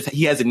 Like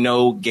he has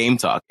no game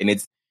talk. And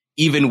it's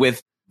even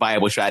with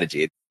viable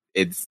strategy,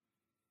 it's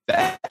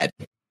bad.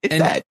 It's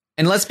bad.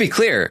 And let's be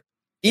clear,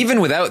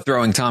 even without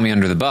throwing Tommy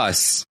under the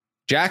bus,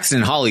 Jackson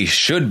and Holly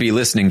should be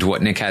listening to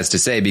what Nick has to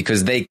say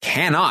because they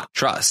cannot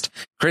trust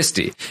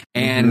Christie.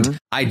 And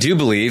I do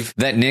believe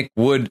that Nick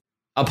would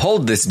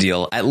uphold this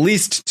deal, at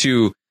least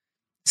to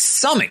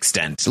some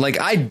extent. Like,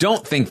 I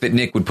don't think that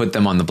Nick would put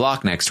them on the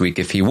block next week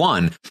if he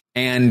won.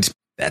 And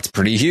that's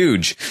pretty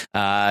huge,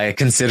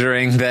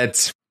 considering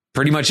that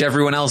pretty much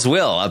everyone else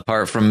will,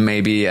 apart from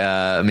maybe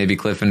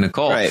Cliff and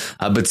Nicole, right.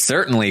 But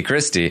certainly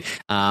Christie.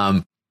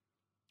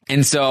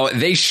 And so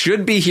they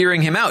should be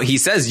hearing him out. He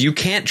says, you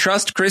can't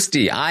trust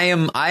Christie. I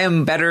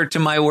am better to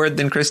my word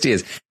than Christie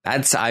is.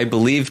 That's, I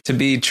believe, to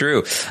be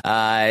true.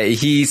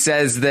 He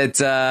says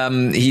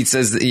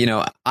that, you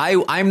know,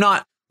 I'm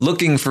not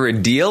looking for a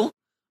deal.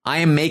 I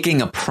am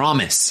making a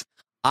promise.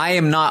 I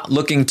am not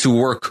looking to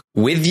work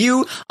with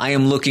you. I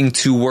am looking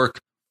to work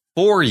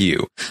for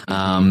you.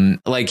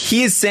 Like,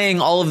 he is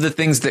saying all of the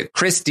things that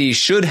Christie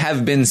should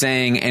have been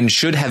saying and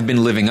should have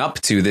been living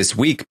up to this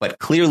week, but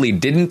clearly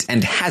didn't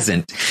and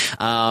hasn't.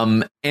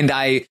 And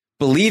I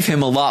believe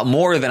him a lot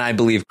more than I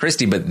believe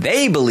Christie, but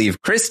they believe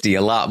Christie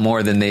a lot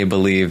more than they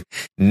believe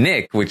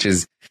Nick, which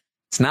is,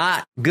 it's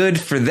not good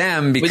for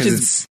them because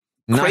it's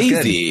not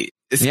crazy. Good.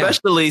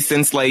 Especially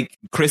since, like,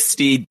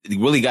 Christie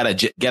really got a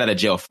get out of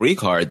jail free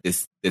card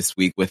this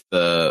week with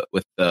the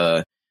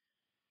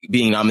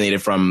being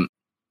nominated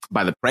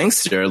by the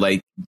prankster.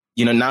 Like,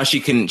 you know, now she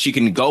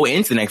can go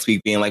into next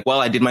week being like, well,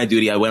 I did my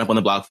duty. I went up on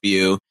the block for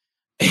you,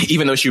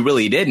 even though she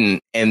really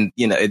didn't. And,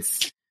 you know,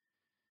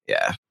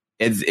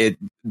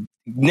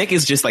 Nick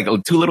is just like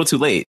too little too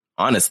late,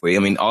 honestly. I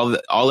mean, all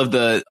of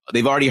the,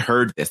 they've already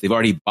heard this. They've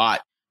already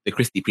bought the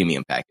Christie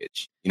premium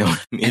package. You know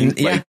what I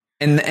mean?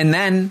 And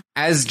then,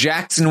 as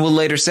Jackson will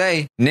later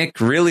say, Nick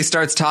really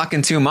starts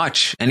talking too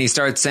much, and he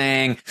starts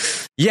saying,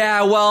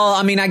 yeah, well,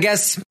 I mean, I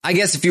guess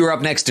if you were up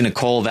next to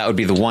Nicole, that would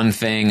be the one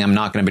thing. I'm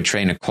not going to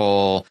betray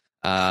Nicole.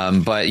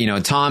 But, you know,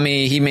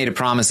 Tommy, he made a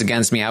promise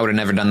against me. I would have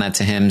never done that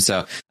to him.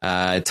 So,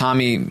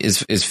 Tommy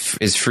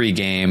is free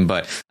game,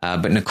 but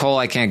Nicole,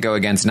 I can't go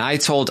against. And I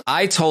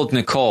told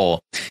Nicole,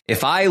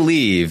 if I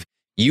leave,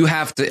 you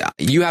have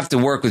to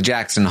work with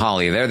Jackson and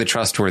Holly. They're the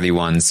trustworthy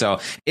ones. So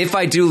if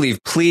I do leave,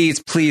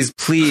 please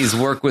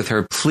work with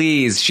her.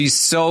 Please. She's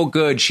so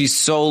good. She's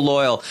so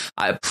loyal.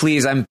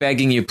 Please, I'm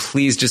begging you,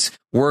 please just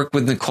work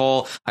with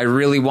Nicole. I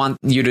really want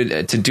you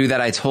to do that.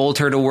 I told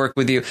her to work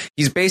with you.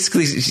 He's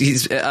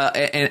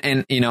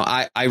and you know,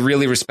 I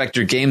really respect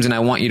your games and I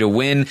want you to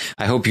win.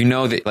 I hope you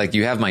know that, like,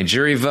 you have my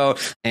jury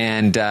vote.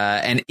 And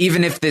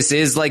even if this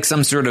is like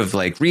some sort of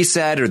like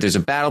reset or there's a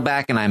battle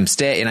back and I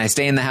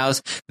stay in the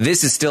house,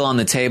 this is still on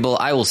the table.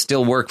 I will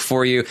still work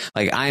for you.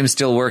 Like, I'm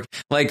still work.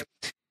 Like,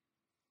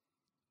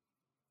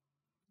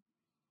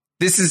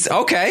 this is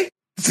okay.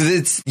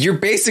 You're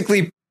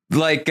basically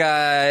like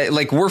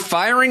we're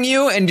firing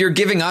you and you're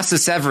giving us a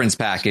severance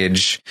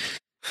package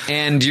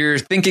and you're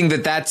thinking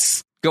that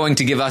that's going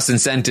to give us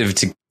incentive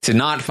to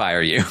not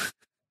fire you.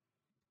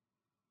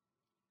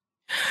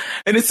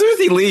 And as soon as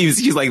he leaves,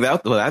 he's like,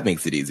 that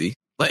makes it easy.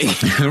 Like,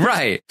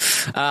 right.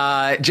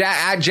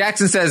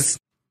 Jackson says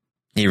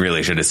he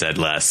really should have said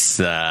less.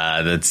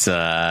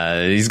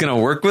 He's going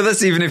to work with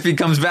us even if he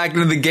comes back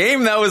into the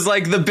game. That was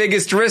like the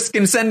biggest risk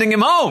in sending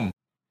him home.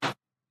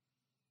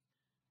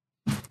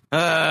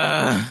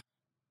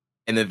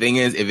 And the thing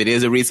is, if it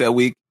is a reset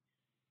week,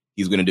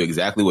 he's going to do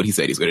exactly what he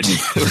said he's going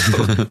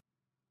to do.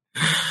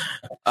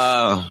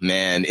 Oh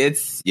man,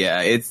 it's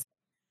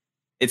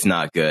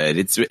not good.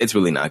 It's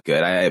really not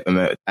good.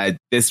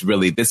 This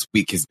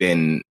week has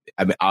been.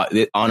 I mean,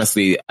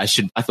 honestly, I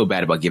feel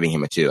bad about giving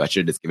him a 2. I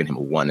should have just given him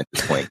a 1 at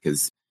this point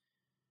because it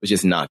was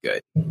just not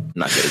good.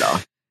 Not good at all.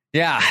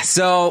 Yeah.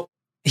 So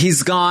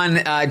he's gone.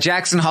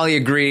 Jackson and Holly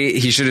agree.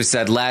 He should have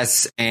said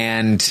less,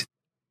 and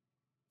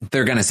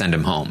they're going to send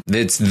him home.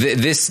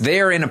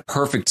 They are in a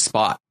perfect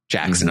spot.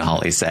 Jackson and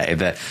Holly say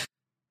that.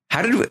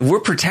 We're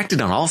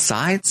protected on all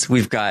sides.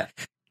 We've got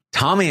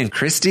Tommy and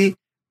Christie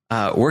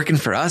working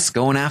for us,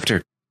 going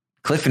after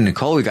Cliff and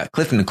Nicole. We got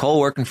Cliff and Nicole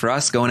working for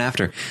us, going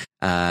after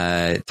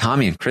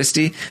Tommy and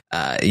Christie.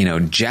 You know,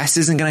 Jess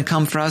isn't going to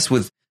come for us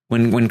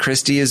when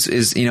Christie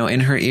is you know, in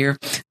her ear.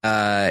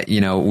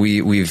 You know,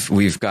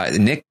 we've got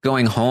Nick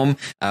going home.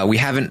 We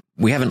haven't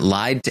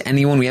lied to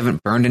anyone. We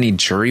haven't burned any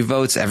jury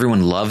votes.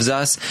 Everyone loves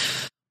us.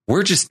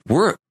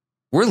 We're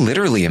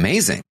literally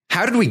amazing.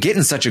 How did we get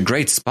in such a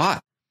great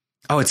spot?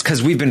 Oh, it's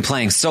because we've been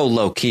playing so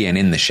low key and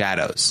in the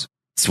shadows.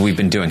 So we've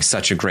been doing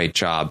such a great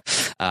job.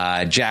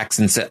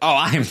 Jackson said, "Oh,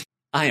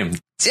 I am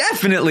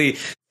definitely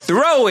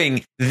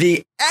throwing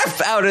the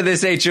F out of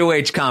this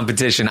HOH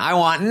competition. I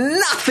want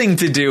nothing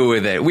to do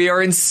with it. We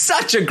are in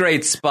such a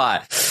great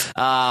spot."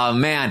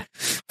 Man,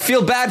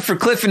 feel bad for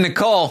Cliff and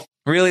Nicole,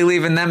 really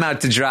leaving them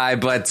out to dry,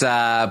 but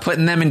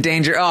putting them in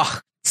danger. Oh,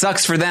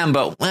 sucks for them,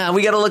 but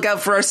we got to look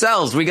out for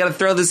ourselves. We got to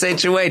throw this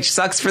HOH.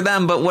 Sucks for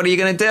them, but what are you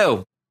going to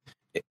do?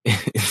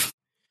 It's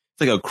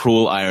like a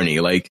cruel irony.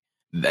 Like,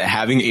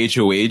 having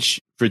HOH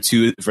for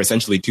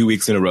essentially 2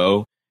 weeks in a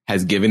row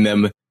has given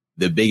them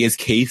the biggest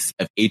case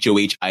of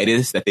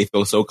HOH-itis that they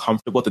feel so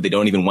comfortable that they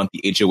don't even want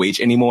the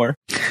HOH anymore.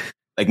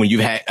 Like, when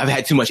I've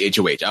had too much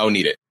HOH, I don't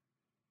need it.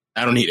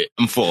 I don't need it.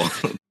 I'm full.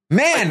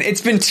 Man,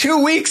 it's been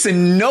 2 weeks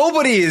and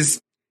nobody is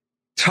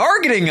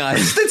targeting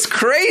us. That's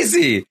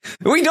crazy.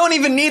 We don't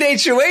even need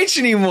HOH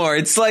anymore.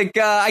 It's like,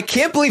 I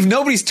can't believe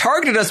nobody's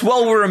targeted us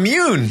while we're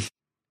immune.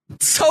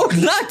 It's so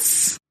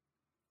nuts.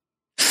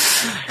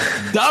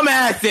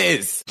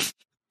 Dumbasses.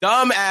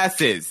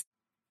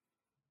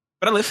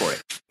 But I live for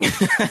it.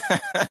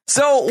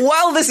 So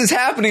while this is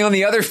happening on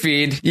the other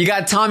feed, you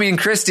got Tommy and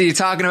Christy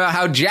talking about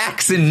how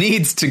Jackson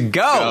needs to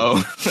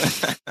go.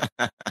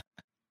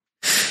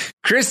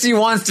 Christy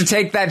wants to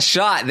take that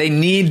shot. They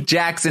need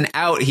Jackson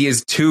out. He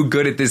is too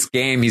good at this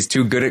game. He's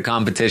too good at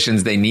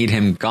competitions. They need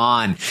him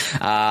gone.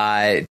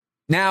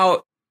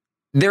 Now,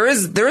 there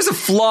is a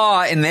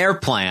flaw in their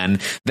plan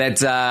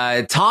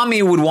that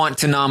Tommy would want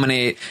to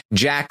nominate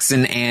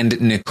Jackson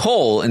and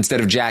Nicole instead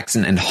of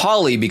Jackson and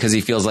Holly because he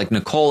feels like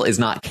Nicole is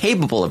not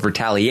capable of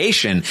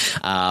retaliation,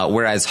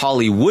 whereas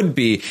Holly would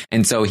be.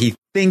 And so he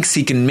thinks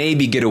he can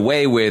maybe get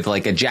away with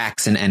like a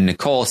Jackson and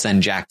Nicole,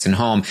 send Jackson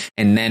home,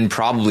 and then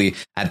probably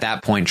at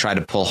that point try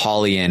to pull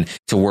Holly in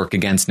to work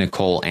against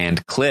Nicole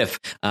and Cliff.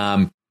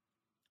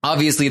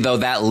 Obviously, though,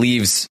 that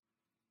leaves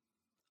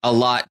a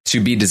lot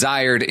to be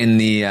desired in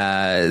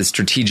the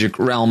strategic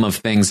realm of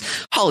things.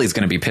 Holly's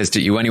going to be pissed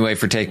at you anyway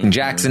for taking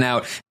Jackson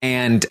out.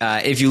 And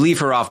if you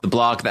leave her off the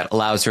block, that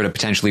allows her to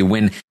potentially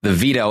win the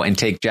veto and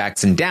take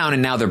Jackson down.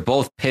 And now they're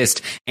both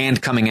pissed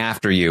and coming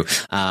after you.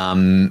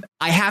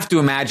 I have to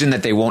imagine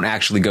that they won't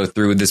actually go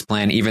through with this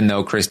plan, even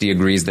though Christy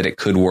agrees that it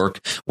could work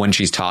when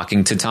she's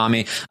talking to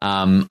Tommy.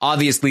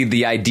 Obviously,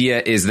 the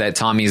idea is that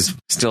Tommy's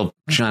still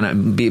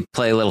trying to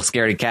play a little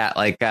scaredy cat.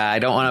 Like, I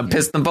don't want to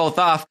piss them both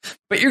off,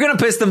 but you're going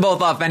to piss them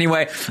both off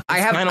anyway.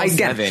 I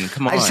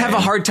just have a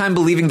hard time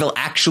believing they'll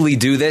actually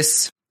do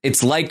this.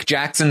 It's like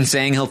Jackson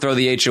saying he'll throw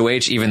the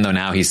HOH, even though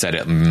now he said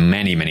it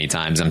many, many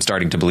times. I'm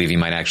starting to believe he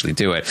might actually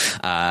do it.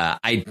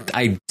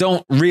 I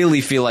don't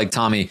really feel like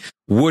Tommy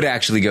would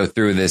actually go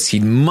through this. He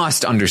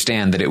must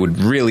understand that it would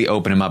really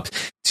open him up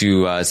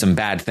to some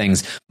bad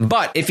things.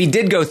 But if he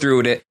did go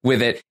through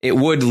with it, it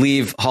would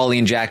leave Holly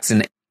and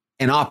Jackson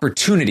an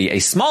opportunity, a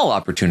small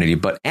opportunity,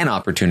 but an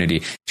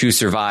opportunity to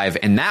survive.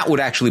 And that would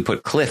actually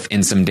put Cliff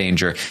in some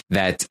danger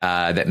that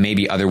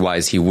maybe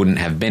otherwise he wouldn't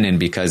have been in,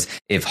 because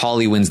if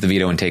Holly wins the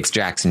veto and takes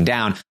Jackson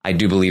down, I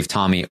do believe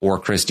Tommy or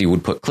Christy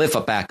would put Cliff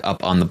back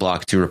up on the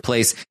block to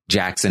replace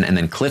Jackson, and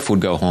then Cliff would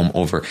go home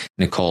over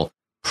Nicole,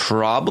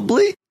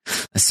 probably.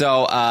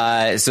 So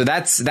that's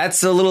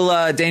a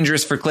little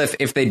dangerous for Cliff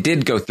if they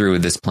did go through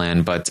with this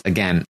plan. But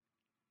again,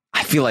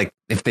 I feel like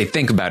if they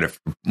think about it for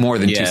more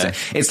than 2 seconds,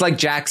 it's like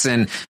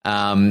Jackson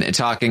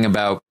talking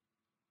about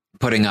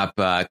putting up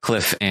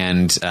Cliff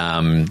and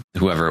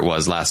whoever it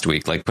was last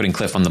week, like putting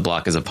Cliff on the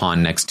block as a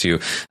pawn next to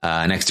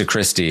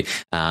Christy,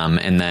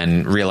 and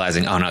then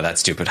realizing, oh no,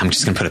 that's stupid. I'm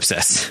just gonna put up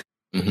Sis.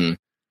 Mm-hmm.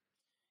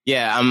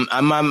 Yeah,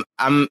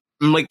 I'm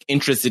like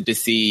interested to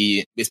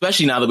see,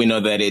 especially now that we know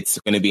that it's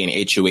going to be an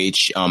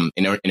HOH,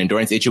 an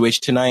endurance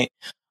HOH tonight.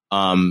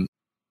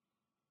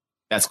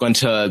 That's going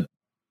to.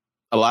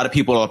 A lot of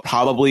people are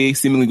probably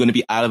seemingly going to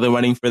be out of the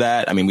running for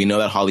that. I mean, we know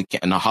that Holly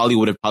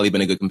would have probably been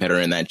a good competitor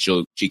in that.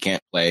 She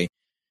can't play.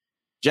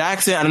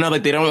 Jackson, I don't know,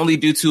 like they don't really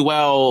do too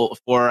well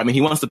for, I mean,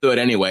 he wants to do it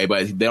anyway,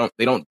 but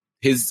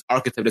his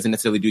archetype doesn't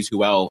necessarily do too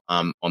well,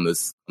 on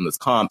this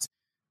comps.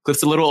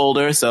 Cliff's a little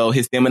older, so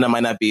his stamina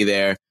might not be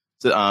there.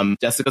 So,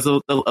 Jessica's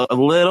a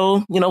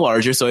little,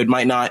 larger, so it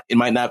might not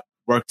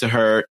work to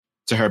her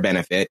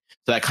benefit.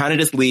 So that kind of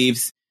just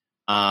leaves,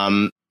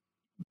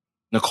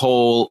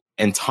 Nicole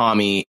and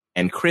Tommy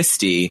and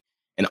Christy.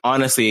 And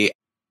honestly,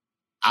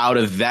 out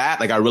of that,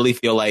 like I really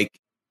feel like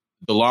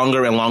the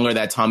longer and longer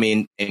that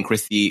Tommy and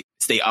Christy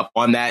stay up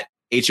on that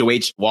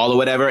HOH wall or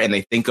whatever, and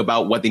they think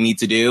about what they need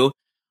to do,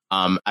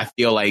 I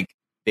feel like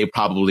they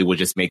probably would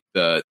just make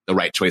the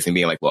right choice and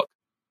being like, look,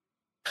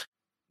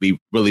 we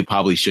really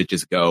probably should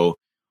just go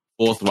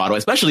full throttle,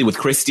 especially with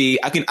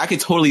Christy. I could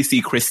totally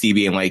see Christy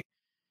being like,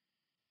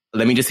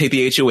 let me just take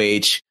the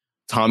HOH.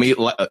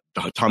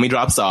 Tommy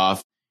drops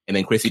off. And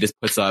then Christy just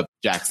puts up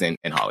Jackson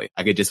and Holly.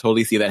 I could just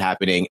totally see that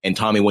happening. And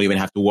Tommy won't even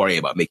have to worry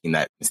about making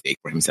that mistake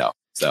for himself.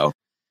 So,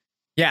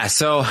 yeah.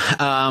 So,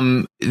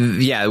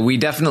 we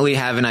definitely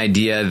have an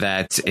idea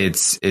that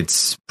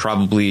it's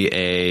probably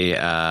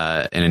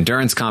an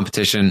endurance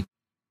competition.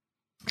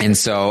 And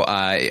so,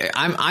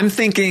 I'm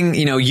thinking,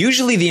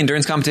 usually the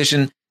endurance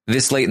competition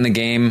this late in the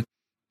game,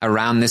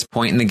 around this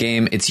point in the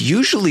game, it's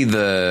usually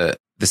the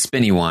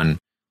spinny one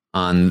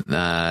on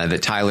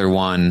that Tyler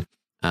won.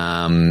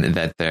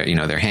 That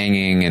they're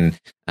hanging and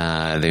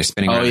they're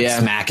spinning around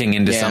and smacking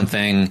into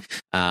something.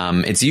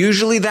 It's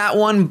usually that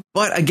one,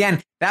 but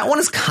again, that one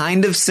is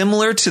kind of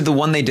similar to the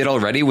one they did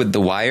already with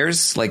the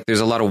wires. Like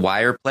there's a lot of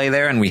wire play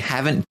there, and we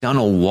haven't done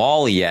a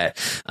wall yet.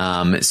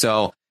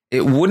 So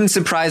it wouldn't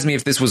surprise me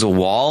if this was a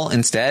wall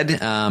instead,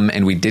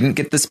 and we didn't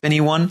get the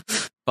spinny one.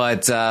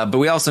 But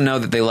we also know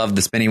that they love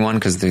the spinny one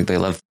because they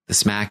love the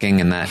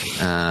smacking and that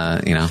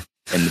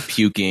and the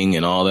puking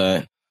and all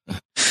that.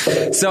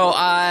 So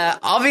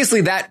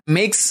obviously that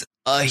makes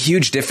a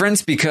huge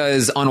difference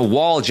because on a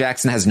wall,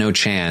 Jackson has no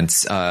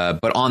chance.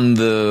 But on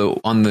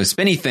the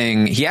spinny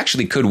thing, he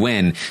actually could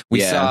win.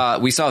 We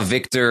saw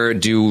Victor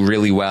do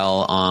really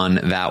well on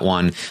that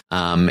one.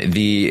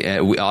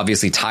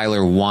 Obviously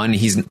Tyler won.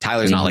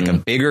 Tyler's not like a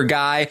bigger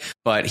guy,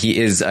 but he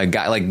is a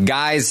guy. Like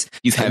guys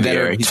that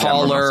are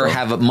taller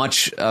have a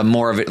much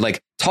more of it.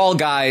 Like tall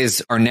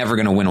guys are never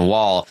going to win a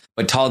wall,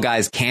 but tall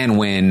guys can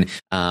win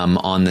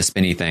on the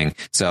spinny thing.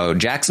 So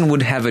Jackson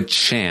would have a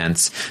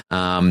chance.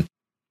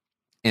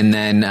 And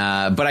then,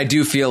 but I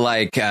do feel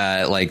like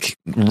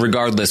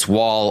regardless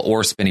wall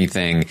or spinny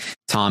thing,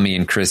 Tommy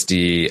and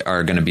Christy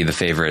are going to be the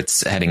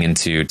favorites heading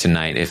into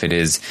tonight if it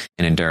is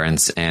an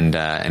endurance,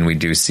 and we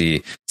do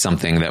see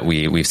something that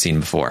we've seen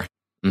before.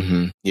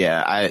 Mm-hmm.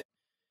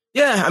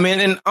 I mean,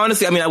 and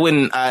honestly, I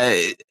mean,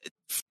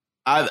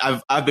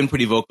 I've been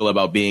pretty vocal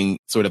about being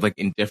sort of like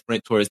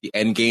indifferent towards the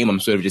end game. I'm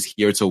sort of just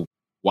here to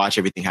watch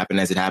everything happen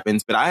as it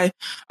happens, but I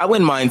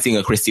wouldn't mind seeing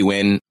a Christy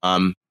win,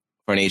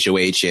 for an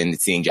HOH and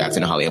seeing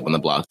Jackson and Holly up on the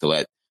block to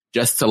let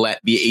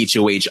the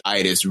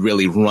HOH-itis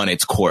really run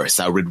its course.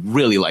 I would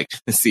really like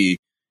to see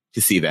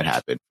that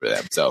happen for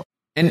them. So.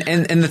 And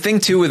the thing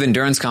too with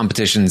endurance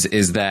competitions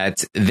is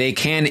that they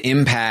can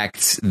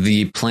impact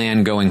the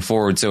plan going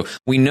forward. So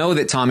we know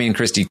that Tommy and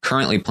Christy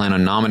currently plan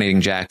on nominating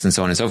Jackson,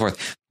 so on and so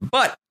forth.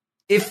 But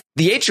if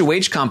the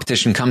HOH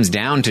competition comes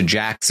down to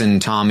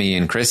Jackson, Tommy,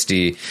 and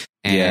Christy,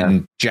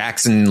 and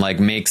Jackson like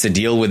makes a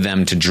deal with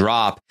them to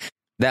drop,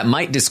 that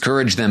might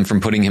discourage them from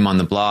putting him on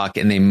the block,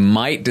 and they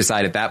might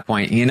decide at that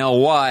point, you know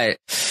what?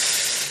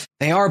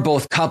 They are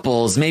both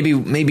couples. Maybe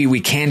we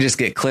can just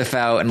get Cliff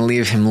out and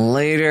leave him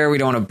later. We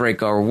don't want to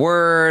break our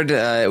word.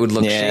 It would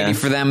look shady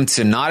for them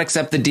to not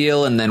accept the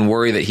deal and then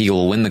worry that he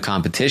will win the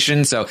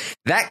competition. So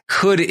that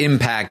could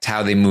impact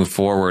how they move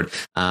forward.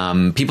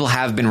 People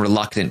have been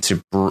reluctant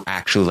to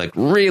actually like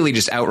really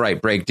just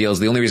outright break deals.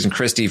 The only reason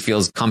Christy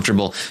feels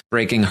comfortable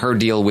breaking her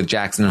deal with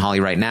Jackson and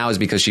Holly right now is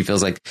because she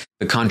feels like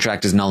the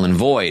contract is null and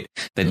void,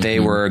 that they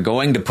were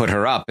going to put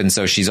her up. And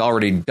so she's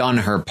already done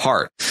her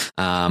part.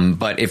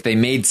 But if they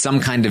made some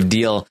kind of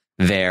deal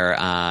there,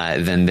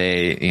 then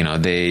they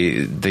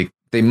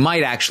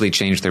might actually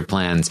change their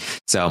plans.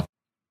 So we'll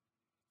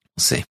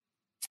see.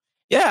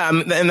 Yeah,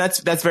 and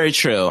that's very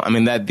true. I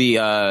mean, that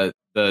the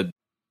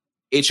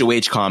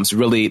HOH comps,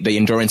 really, the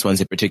endurance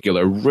ones in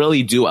particular,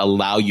 really do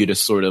allow you to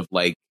sort of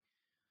like,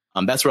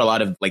 that's where a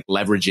lot of like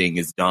leveraging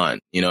is done.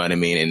 You know what I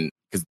mean? And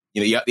because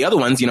the other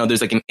ones,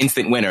 there's like an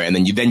instant winner, and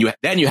then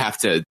you have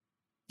to,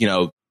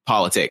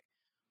 politic.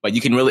 But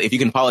you can really, if you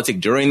can politic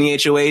during the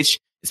HOH,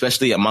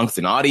 especially amongst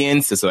an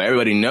audience, so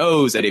everybody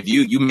knows that if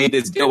you made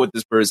this deal with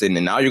this person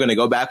and now you're going to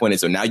go back on it,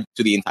 so now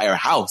to the entire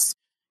house,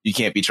 you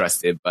can't be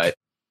trusted. But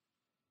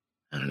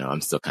I don't know.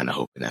 I'm still kind of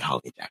hoping that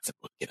Holly Jackson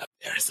will get up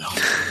there. So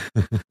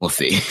we'll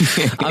see.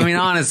 I mean,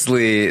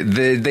 honestly,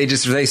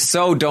 they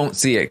so don't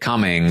see it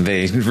coming.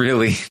 They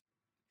really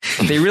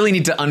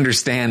need to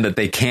understand that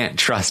they can't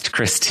trust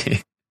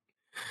Christy.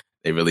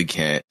 They really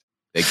can't.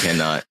 They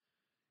cannot.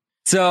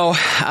 So,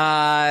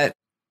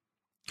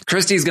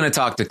 Christy's going to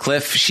talk to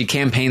Cliff. She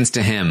campaigns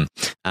to him.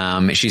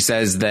 She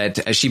says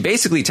that she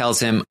basically tells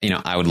him,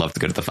 I would love to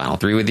go to the final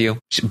three with you.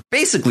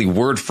 Basically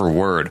word for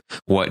word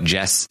what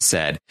Jess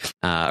said,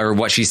 or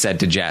what she said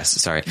to Jess.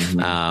 Sorry.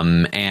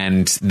 Mm-hmm.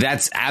 And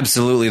that's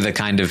absolutely the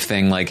kind of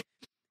thing, like,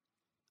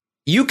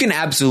 you can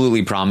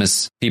absolutely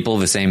promise people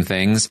the same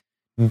things.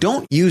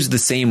 Don't use the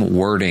same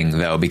wording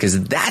though,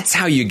 because that's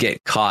how you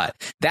get caught.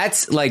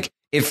 That's like,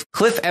 if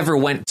Cliff ever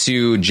went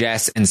to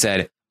Jess and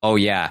said, oh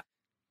yeah,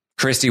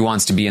 Christy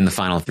wants to be in the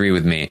final three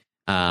with me,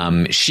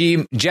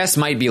 Jess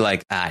might be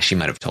like, she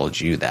might have told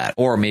you that,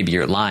 or maybe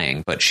you're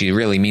lying, but she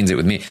really means it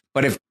with me.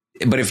 But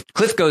if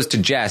Cliff goes to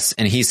Jess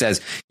and he says,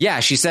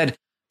 yeah, she said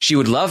she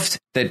would love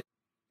that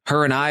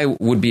her and I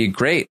would be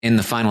great in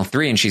the final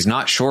three, and she's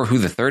not sure who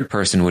the third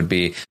person would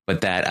be,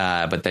 but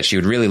that she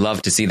would really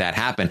love to see that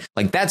happen.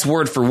 Like, that's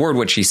word for word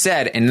what she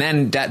said, and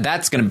then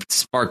that's going to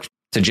spark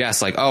to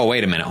Jess like, oh,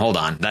 wait a minute, hold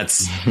on.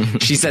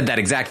 She said that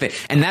exact thing.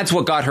 And that's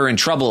what got her in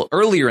trouble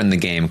earlier in the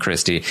game,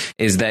 Christy,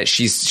 is that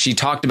she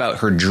talked about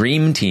her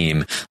dream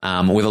team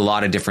with a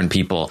lot of different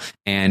people.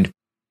 And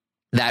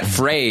that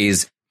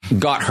phrase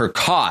got her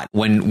caught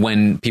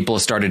when people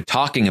started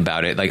talking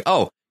about it. Like,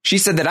 oh, she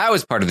said that I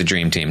was part of the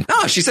dream team.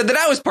 No, she said that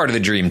I was part of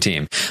the dream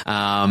team.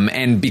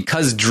 And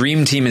because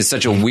dream team is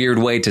such a weird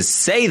way to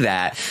say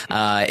that,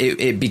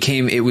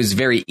 it was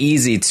very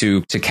easy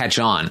to catch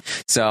on.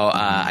 So,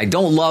 I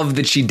don't love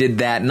that she did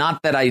that.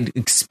 Not that I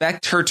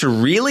expect her to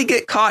really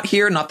get caught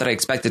here. Not that I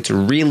expect it to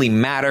really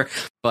matter,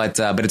 but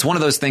it's one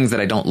of those things that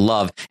I don't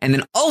love. And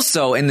then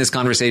also in this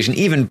conversation,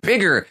 even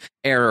bigger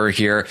error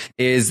here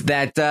is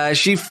that,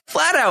 she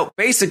flat out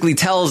basically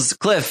tells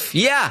Cliff,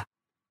 yeah,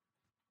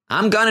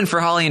 I'm gunning for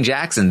Holly and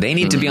Jackson. They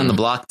need to be on the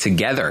block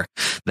together.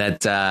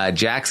 That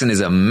Jackson is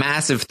a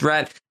massive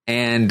threat,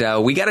 and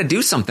we got to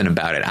do something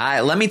about it.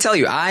 Let me tell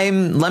you,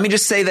 let me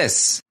just say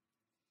this.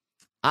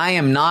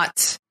 I'm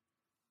not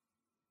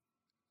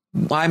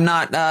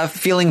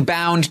feeling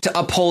bound to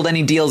uphold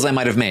any deals I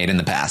might have made in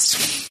the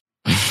past.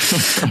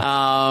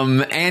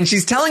 And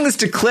she's telling this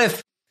to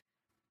Cliff.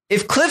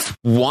 If Cliff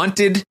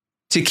wanted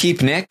to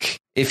keep Nick,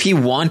 if he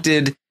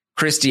wanted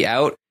Christie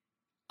out,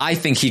 I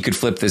think he could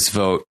flip this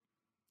vote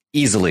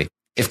easily.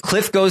 If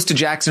Cliff goes to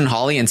Jackson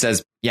Holly and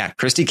says, yeah,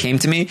 Christie came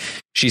to me.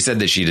 She said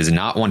that she does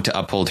not want to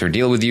uphold her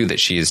deal with you, that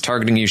she is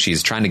targeting you.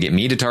 She's trying to get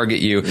me to target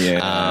you.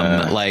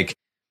 Yeah.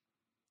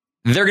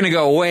 They're going to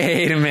go,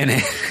 wait a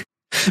minute.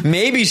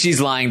 Maybe she's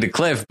lying to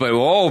Cliff, but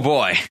oh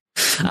boy.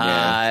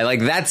 Yeah.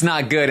 That's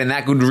not good. And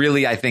that would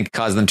really, I think,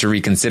 cause them to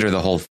reconsider the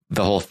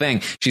whole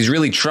thing. She's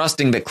really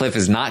trusting that Cliff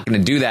is not going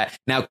to do that.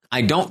 Now,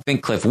 I don't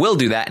think Cliff will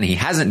do that, and he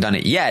hasn't done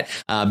it yet,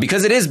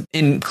 because it is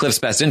in Cliff's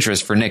best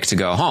interest for Nick to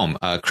go home.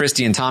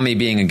 Christie and Tommy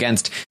being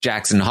against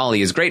Jackson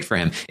Holly is great for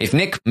him. If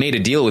Nick made a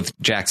deal with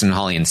Jackson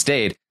Holly and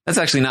stayed, that's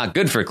actually not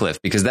good for Cliff,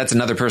 because that's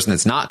another person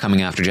that's not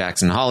coming after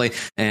Jackson Holly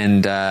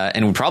and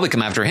would probably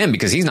come after him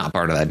because he's not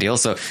part of that deal.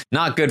 So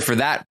not good for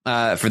that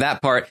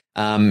part.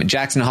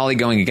 Jackson Holly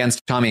going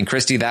against Tommy and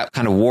Christie, that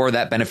kind of war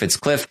that benefits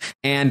Cliff.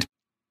 And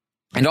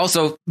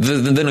also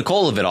the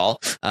Nicole of it all,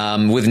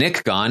 with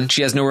Nick gone,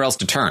 she has nowhere else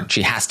to turn.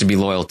 She has to be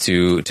loyal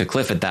to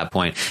Cliff at that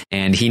point,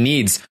 and he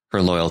needs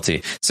her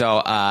loyalty.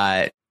 So,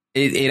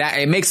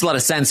 it makes a lot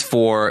of sense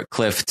for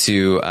Cliff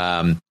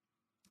to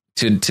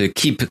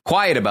keep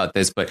quiet about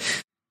this, but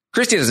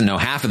Christie doesn't know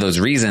half of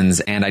those reasons,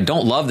 and I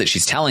don't love that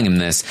she's telling him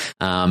this.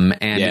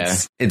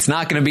 It's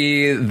not going to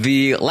be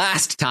the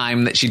last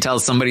time that she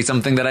tells somebody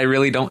something that I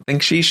really don't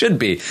think she should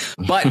be.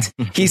 But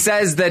he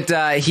says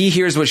that he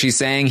hears what she's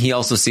saying. He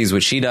also sees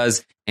what she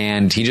does,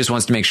 and he just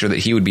wants to make sure that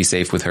he would be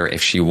safe with her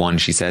if she won.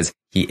 She says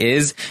he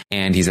is,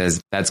 and he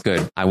says, that's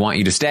good. I want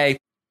you to stay.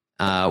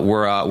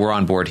 We're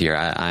on board here.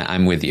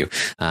 I'm with you.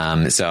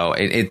 So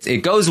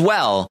it goes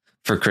well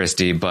for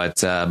Christie,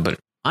 but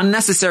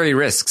unnecessary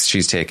risks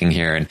she's taking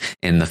here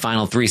in the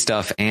final three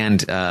stuff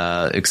and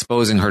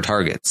exposing her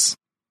targets.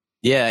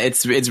 Yeah,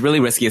 it's really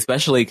risky,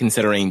 especially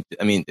considering,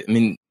 I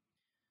mean,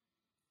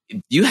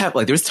 you have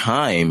there's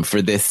time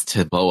for this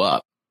to blow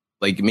up.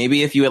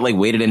 Maybe if you had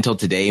waited until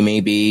today,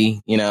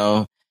 maybe,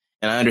 and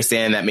I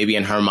understand that maybe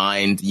in her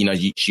mind,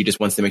 she just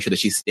wants to make sure that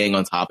she's staying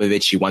on top of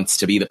it. She wants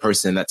to be the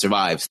person that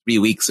survives 3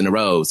 weeks in a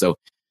row. So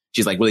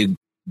she's really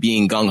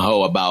being gung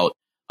ho about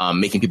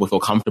making people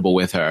feel comfortable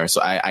with her. So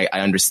I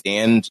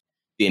understand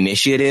the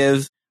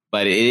initiative,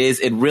 but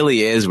it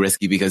really is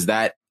risky, because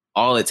that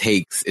all it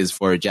takes is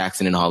for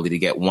Jackson and Holly to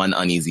get one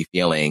uneasy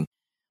feeling,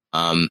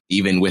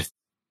 even with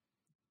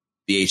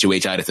the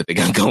HOH-itis that they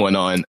got going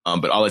on.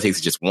 But all it takes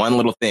is just one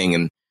little thing,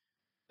 and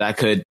that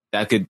could.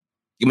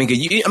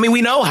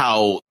 We know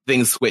how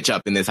things switch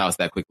up in this house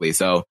that quickly.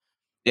 So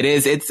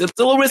it's a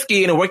little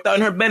risky, and it worked out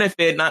in her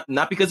benefit,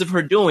 not because of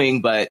her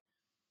doing, but.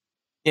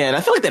 Yeah, and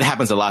I feel like that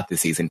happens a lot this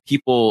season.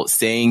 People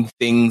saying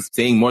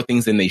more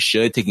things than they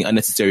should, taking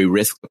unnecessary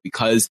risks, but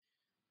because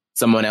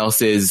someone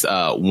else's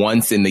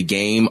once in the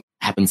game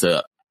happens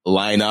to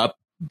line up,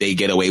 they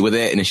get away with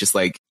it, and it's just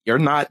you're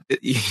not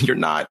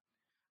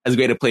as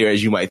great a player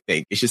as you might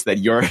think. It's just that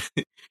your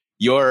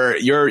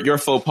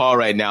faux pas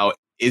right now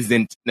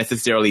isn't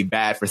necessarily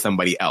bad for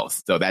somebody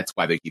else, so that's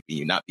why they're keeping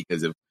you, not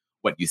because of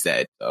what you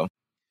said. So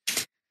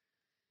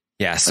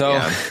yeah,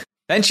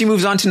 then she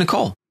moves on to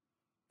Nicole.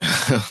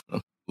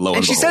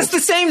 And she says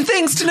the same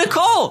things to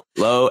Nicole.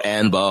 Lo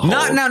and behold.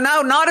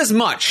 Not as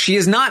much. She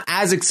is not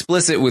as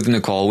explicit with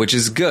Nicole, which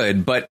is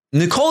good. But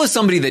Nicole is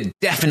somebody that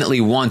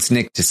definitely wants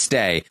Nick to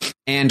stay.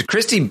 And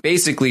Christie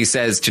basically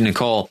says to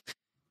Nicole,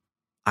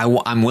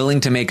 I'm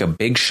willing to make a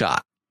big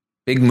shot,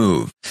 big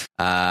move.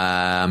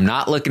 I'm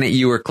not looking at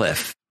you or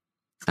Cliff.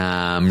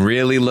 I'm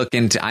really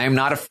I am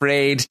not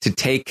afraid to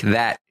take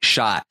that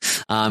shot.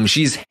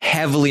 She's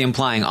heavily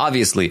implying,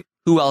 obviously,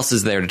 who else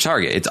is there to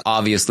target? It's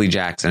obviously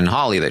Jackson and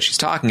Holly that she's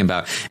talking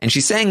about. And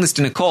she's saying this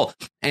to Nicole.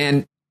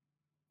 And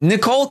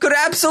Nicole could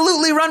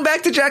absolutely run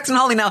back to Jackson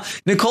Holly. Now,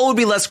 Nicole would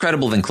be less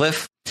credible than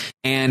Cliff.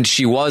 And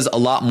she was a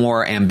lot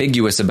more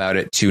ambiguous about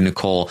it to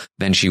Nicole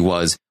than she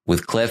was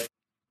with Cliff.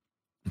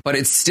 But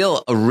it's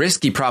still a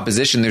risky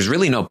proposition. There's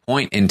really no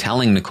point in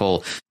telling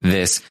Nicole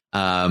this.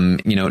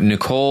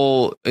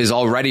 Nicole is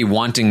already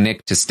wanting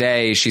Nick to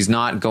stay. She's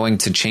not going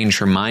to change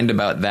her mind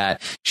about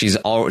that.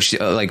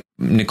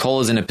 Nicole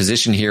is in a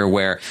position here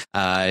where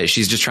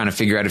she's just trying to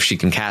figure out if she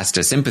can cast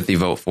a sympathy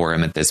vote for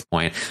him at this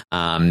point.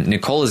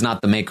 Nicole is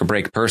not the make or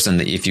break person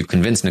that if you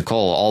convince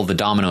Nicole, all the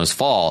dominoes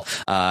fall.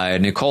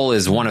 Nicole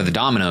is one of the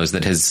dominoes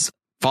that has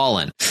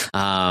fallen.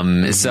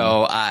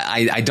 So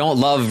I don't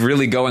love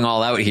really going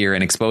all out here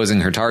and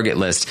exposing her target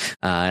list,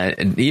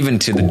 even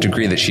to the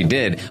degree that she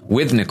did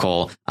with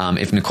Nicole.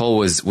 If Nicole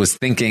was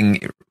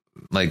thinking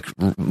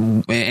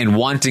and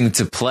wanting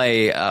to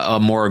play a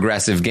more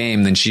aggressive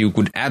game, then she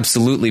would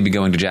absolutely be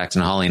going to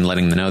Jackson Holly and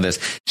letting them know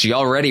this. She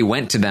already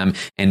went to them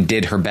and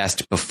did her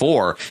best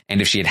before.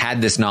 And if she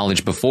had this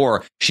knowledge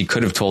before, she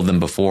could have told them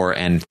before,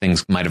 and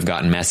things might have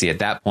gotten messy at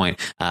that point.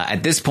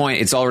 At this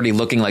point, it's already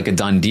looking like a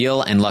done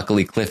deal. And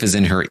luckily, Cliff is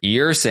in her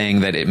ear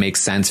saying that it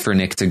makes sense for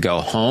Nick to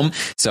go home.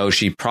 So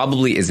she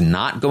probably is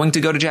not going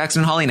to go to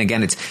Jackson Holly. And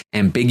again, it's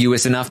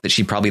ambiguous enough that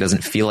she probably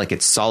doesn't feel like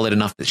it's solid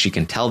enough that she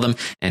can tell them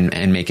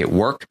and make it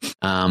work.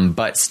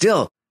 But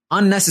still,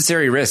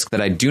 unnecessary risk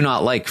that I do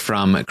not like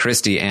from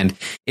Christie. And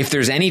if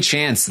there's any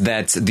chance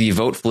that the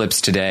vote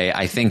flips today,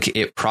 I think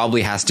it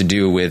probably has to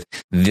do with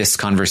this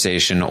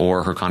conversation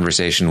or her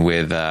conversation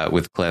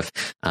with Cliff.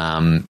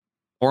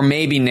 Or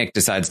maybe Nick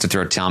decides to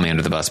throw Tommy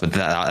under the bus, but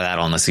that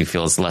honestly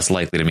feels less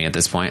likely to me at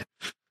this point.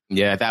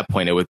 Yeah, at that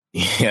point it would.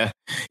 Yeah,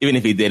 even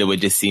if he did, it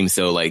would just seem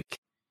so like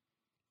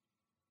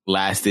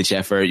last ditch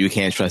effort. You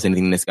can't trust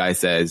anything this guy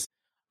says.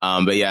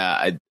 But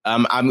yeah,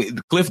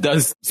 Cliff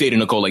does say to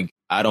Nicole, like,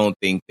 I don't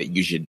think that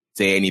you should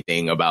say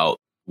anything about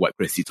what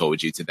Christie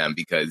told you to them,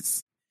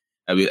 because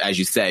I mean, as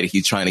you said,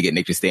 he's trying to get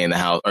Nick to stay in the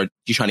house, or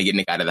he's trying to get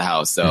Nick out of the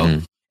house. So,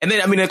 and then,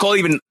 I mean, Nicole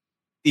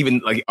even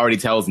like already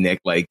tells Nick,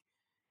 like,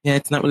 yeah,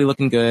 it's not really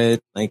looking good.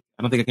 Like,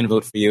 I don't think I can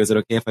vote for you. Is it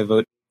okay if I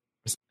vote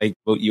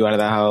you out of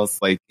the house?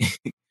 Like,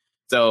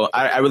 so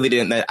I really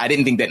didn't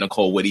think that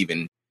Nicole would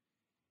even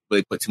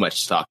really put too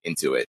much stock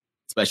into it,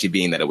 especially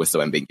being that it was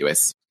so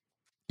ambiguous.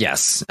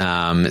 Yes.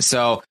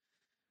 So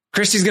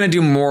Christie's going to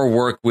do more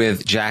work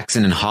with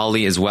Jackson and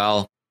Holly as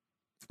well.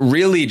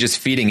 Really just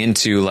feeding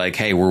into like,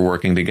 hey, we're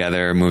working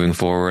together moving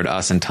forward.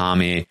 Us and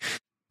Tommy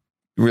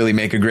really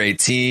make a great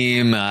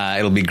team.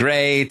 It'll be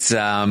great.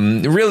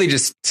 Really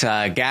just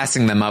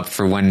gassing them up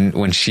for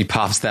when she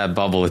pops that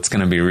bubble. It's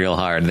going to be real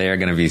hard. They are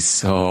going to be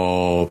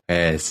so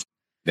pissed.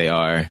 They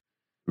are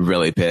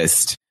really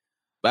pissed.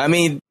 But I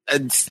mean,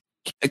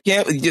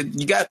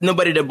 you got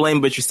nobody to blame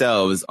but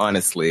yourselves,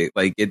 honestly.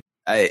 Like it's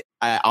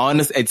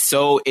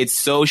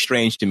so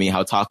strange to me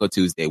how Taco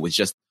Tuesday was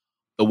just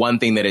the one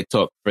thing that it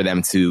took for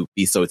them to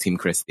be so Team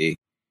Christie.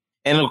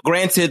 And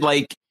granted,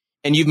 like,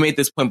 and you've made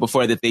this point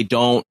before that they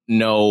don't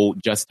know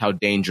just how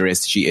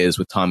dangerous she is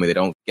with Tommy. They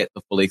don't get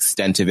the full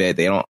extent of it.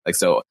 They don't like,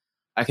 so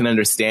I can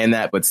understand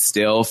that, but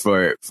still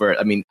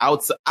I mean,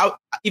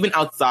 even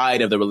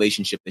outside of the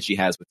relationship that she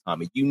has with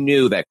Tommy, you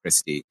knew that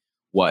Christie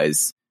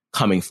was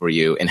coming for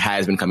you and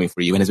has been coming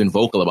for you and has been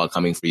vocal about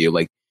coming for you.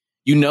 Like,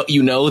 you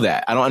know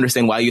that. I don't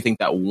understand why you think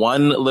that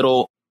one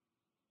little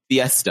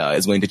fiesta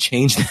is going to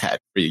change that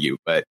for you,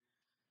 but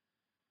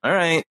all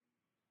right.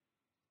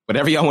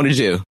 Whatever y'all want to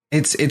do.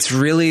 It's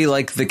really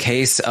like the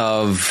case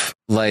of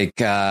like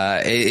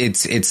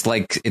it's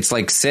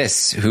like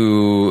Sis,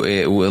 who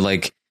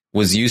like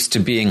was used to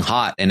being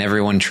hot and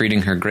everyone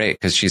treating her great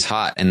because she's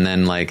hot, and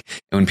then like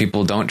when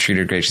people don't treat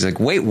her great, she's like,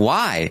 wait,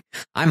 why?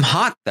 I'm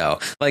hot though.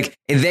 Like,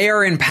 they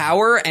are in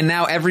power and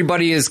now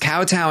everybody is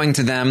kowtowing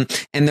to them,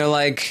 and they're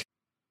like,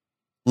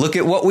 look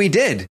at what we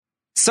did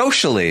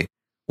socially.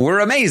 We're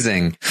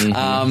amazing.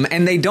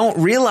 And they don't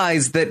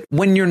realize that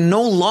when you're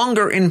no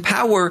longer in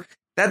power,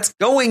 that's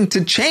going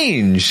to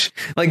change.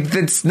 Like,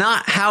 that's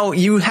not how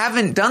you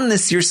haven't done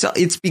this yourself.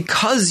 It's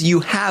because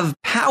you have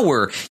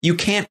power. You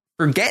can't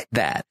forget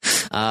that.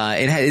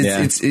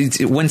 It's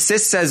when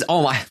Sis says,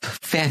 oh, my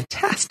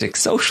fantastic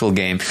social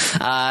game.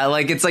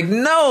 Like, it's like,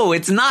 no,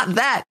 it's not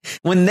that.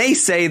 When they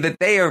say that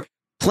they are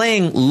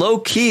playing low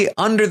key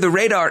under the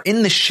radar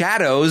in the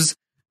shadows,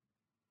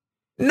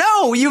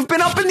 no, you've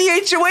been up in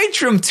the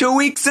HOH room 2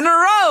 weeks in a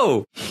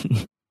row.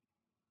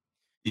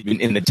 You've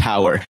been in the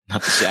tower,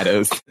 not the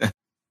shadows.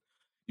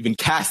 You've been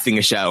casting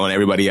a shadow on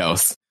everybody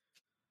else.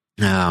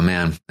 Oh,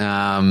 man.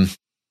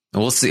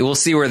 We'll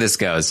see where this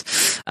goes.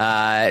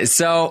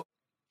 So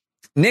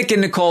Nick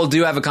and Nicole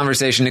do have a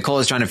conversation. Nicole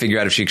is trying to figure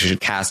out if she should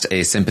cast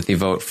a sympathy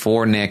vote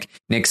for Nick.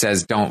 Nick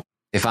says,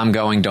 if I'm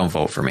going, don't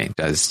vote for me.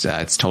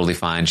 It's totally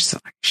fine. She's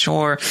like,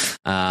 sure.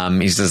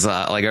 He says,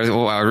 like,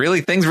 are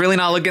really things really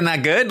not looking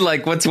that good?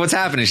 Like, what's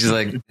happening? She's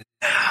like, no,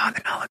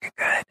 they're not looking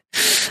good.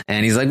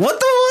 And he's like, what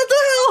the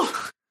hell?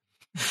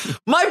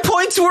 My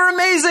points were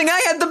amazing.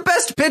 I had the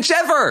best pitch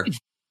ever.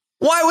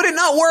 Why would it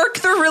not work?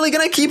 They're really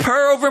going to keep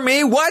her over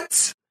me.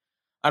 What?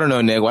 I don't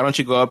know, Nick. Why don't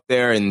you go up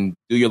there and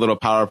do your little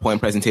PowerPoint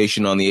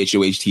presentation on the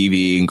HOH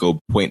TV and go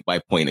point by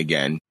point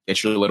again?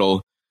 Get your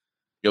little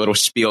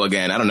spiel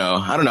again. I don't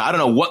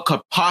know what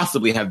could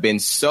possibly have been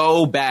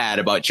so bad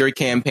about your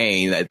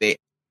campaign that they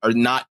are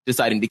not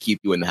deciding to keep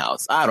you in the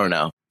house. I don't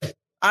know.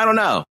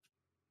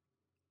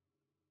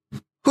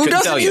 Who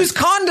doesn't use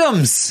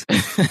condoms?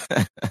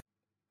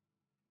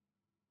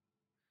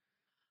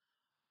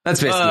 That's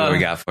basically what we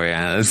got for you.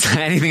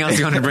 Anything else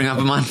you want to bring up,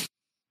 Aman?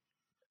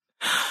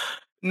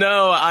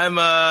 No,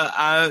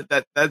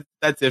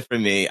 that's it for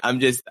me. I've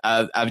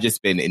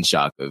just been in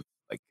shock of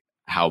like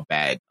how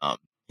bad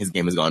his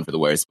game has gone for the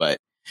worse. But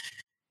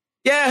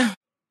yeah,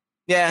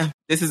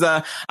 this is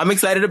I'm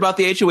excited about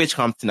the HOH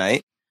comp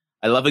tonight.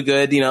 I love a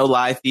good,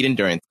 live feed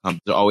endurance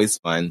comp. They're always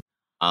fun.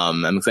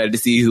 I'm excited to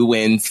see who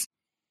wins.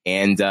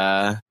 And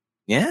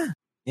yeah,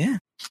 yeah.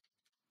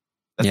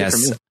 That's it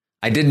for me.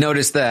 I did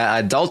notice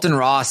that Dalton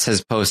Ross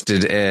has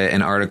posted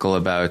an article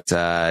about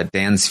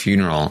Dan's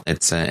funeral.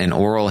 It's an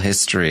oral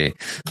history.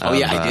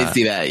 I did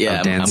see that.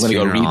 Yeah, I'm going to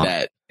go read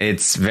that.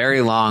 It's very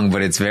long,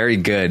 but it's very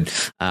good.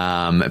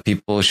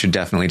 People should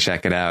definitely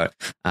check it out.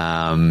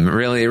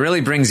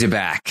 Really brings you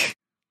back.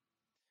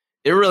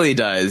 It really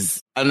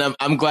does. And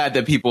I'm glad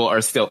that people are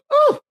still...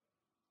 Oh!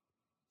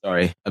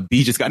 Sorry, a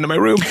bee just got into my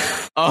room.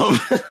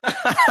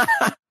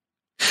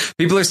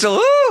 People are still...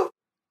 Ooh!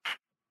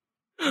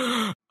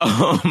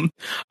 I'm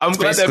glad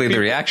basically that the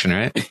reaction,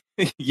 right?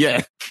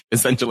 Yeah,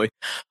 essentially.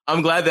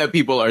 I'm glad that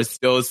people are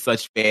still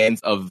such fans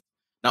of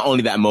not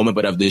only that moment,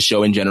 but of the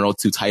show in general,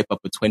 to type up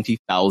a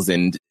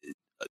 20,000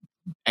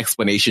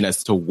 explanation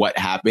as to what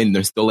happened.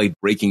 They're still like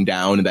breaking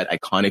down that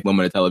iconic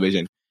moment of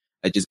television.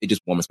 It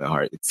just warms my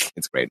heart.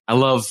 It's great. I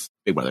love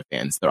Big Brother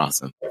fans. They're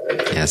awesome.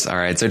 Yes. All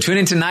right. So tune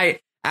in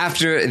tonight.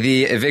 After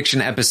the eviction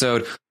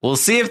episode, we'll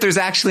see if there's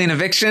actually an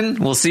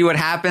eviction. We'll see what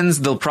happens.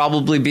 There'll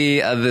probably be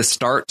the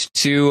start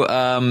to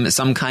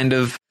some kind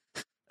of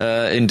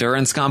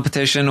endurance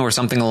competition or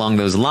something along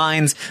those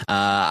lines.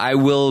 I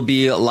will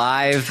be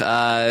live,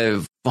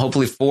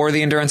 hopefully for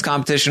the endurance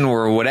competition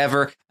or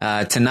whatever,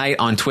 tonight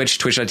on Twitch,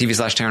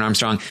 twitch.tv/Taran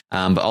Armstrong.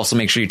 But also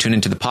make sure you tune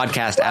into the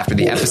podcast after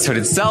the episode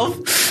itself.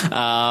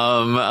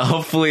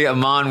 Hopefully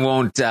Amon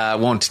won't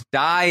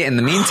die in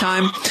the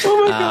meantime.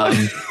 Oh my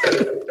God.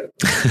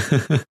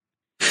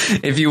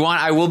 If you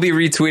want, I will be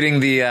retweeting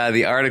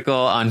the article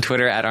on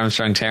Twitter at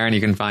Armstrong Taran.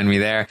 You can find me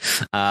there.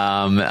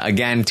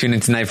 Again, tune in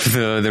tonight for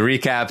the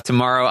recap.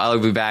 Tomorrow, I'll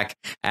be back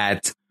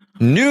at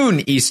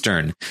noon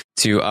Eastern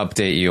to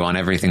update you on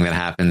everything that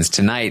happens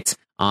tonight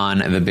on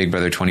the Big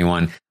Brother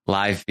 21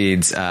 live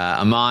feeds.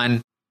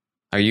 Amon,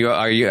 are you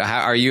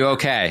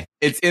okay?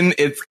 It's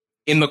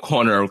in the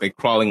corner, like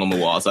crawling on the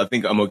wall. So I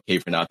think I'm okay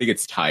for now. I think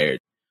it's tired,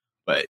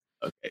 but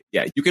okay.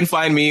 Yeah. You can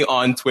find me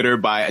on Twitter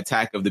by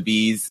Attack of the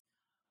Bees.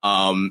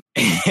 And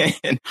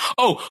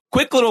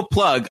quick little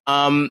plug.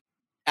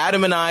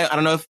 Adam and I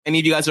don't know if any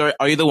of you guys are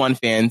you the One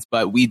fans,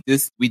 but we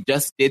just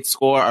did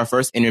score our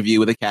first interview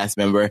with a cast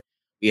member.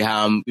 We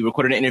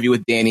recorded an interview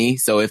with Danny.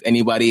 So if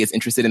anybody is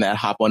interested in that,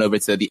 hop on over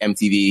to the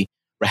MTV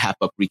Wrap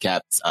Up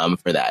Recaps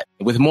for that.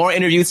 With more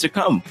interviews to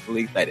come.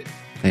 Really excited.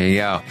 There you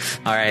go.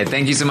 All right.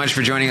 Thank you so much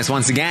for joining us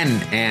once again,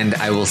 and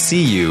I will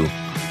see you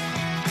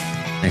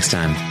next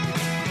time.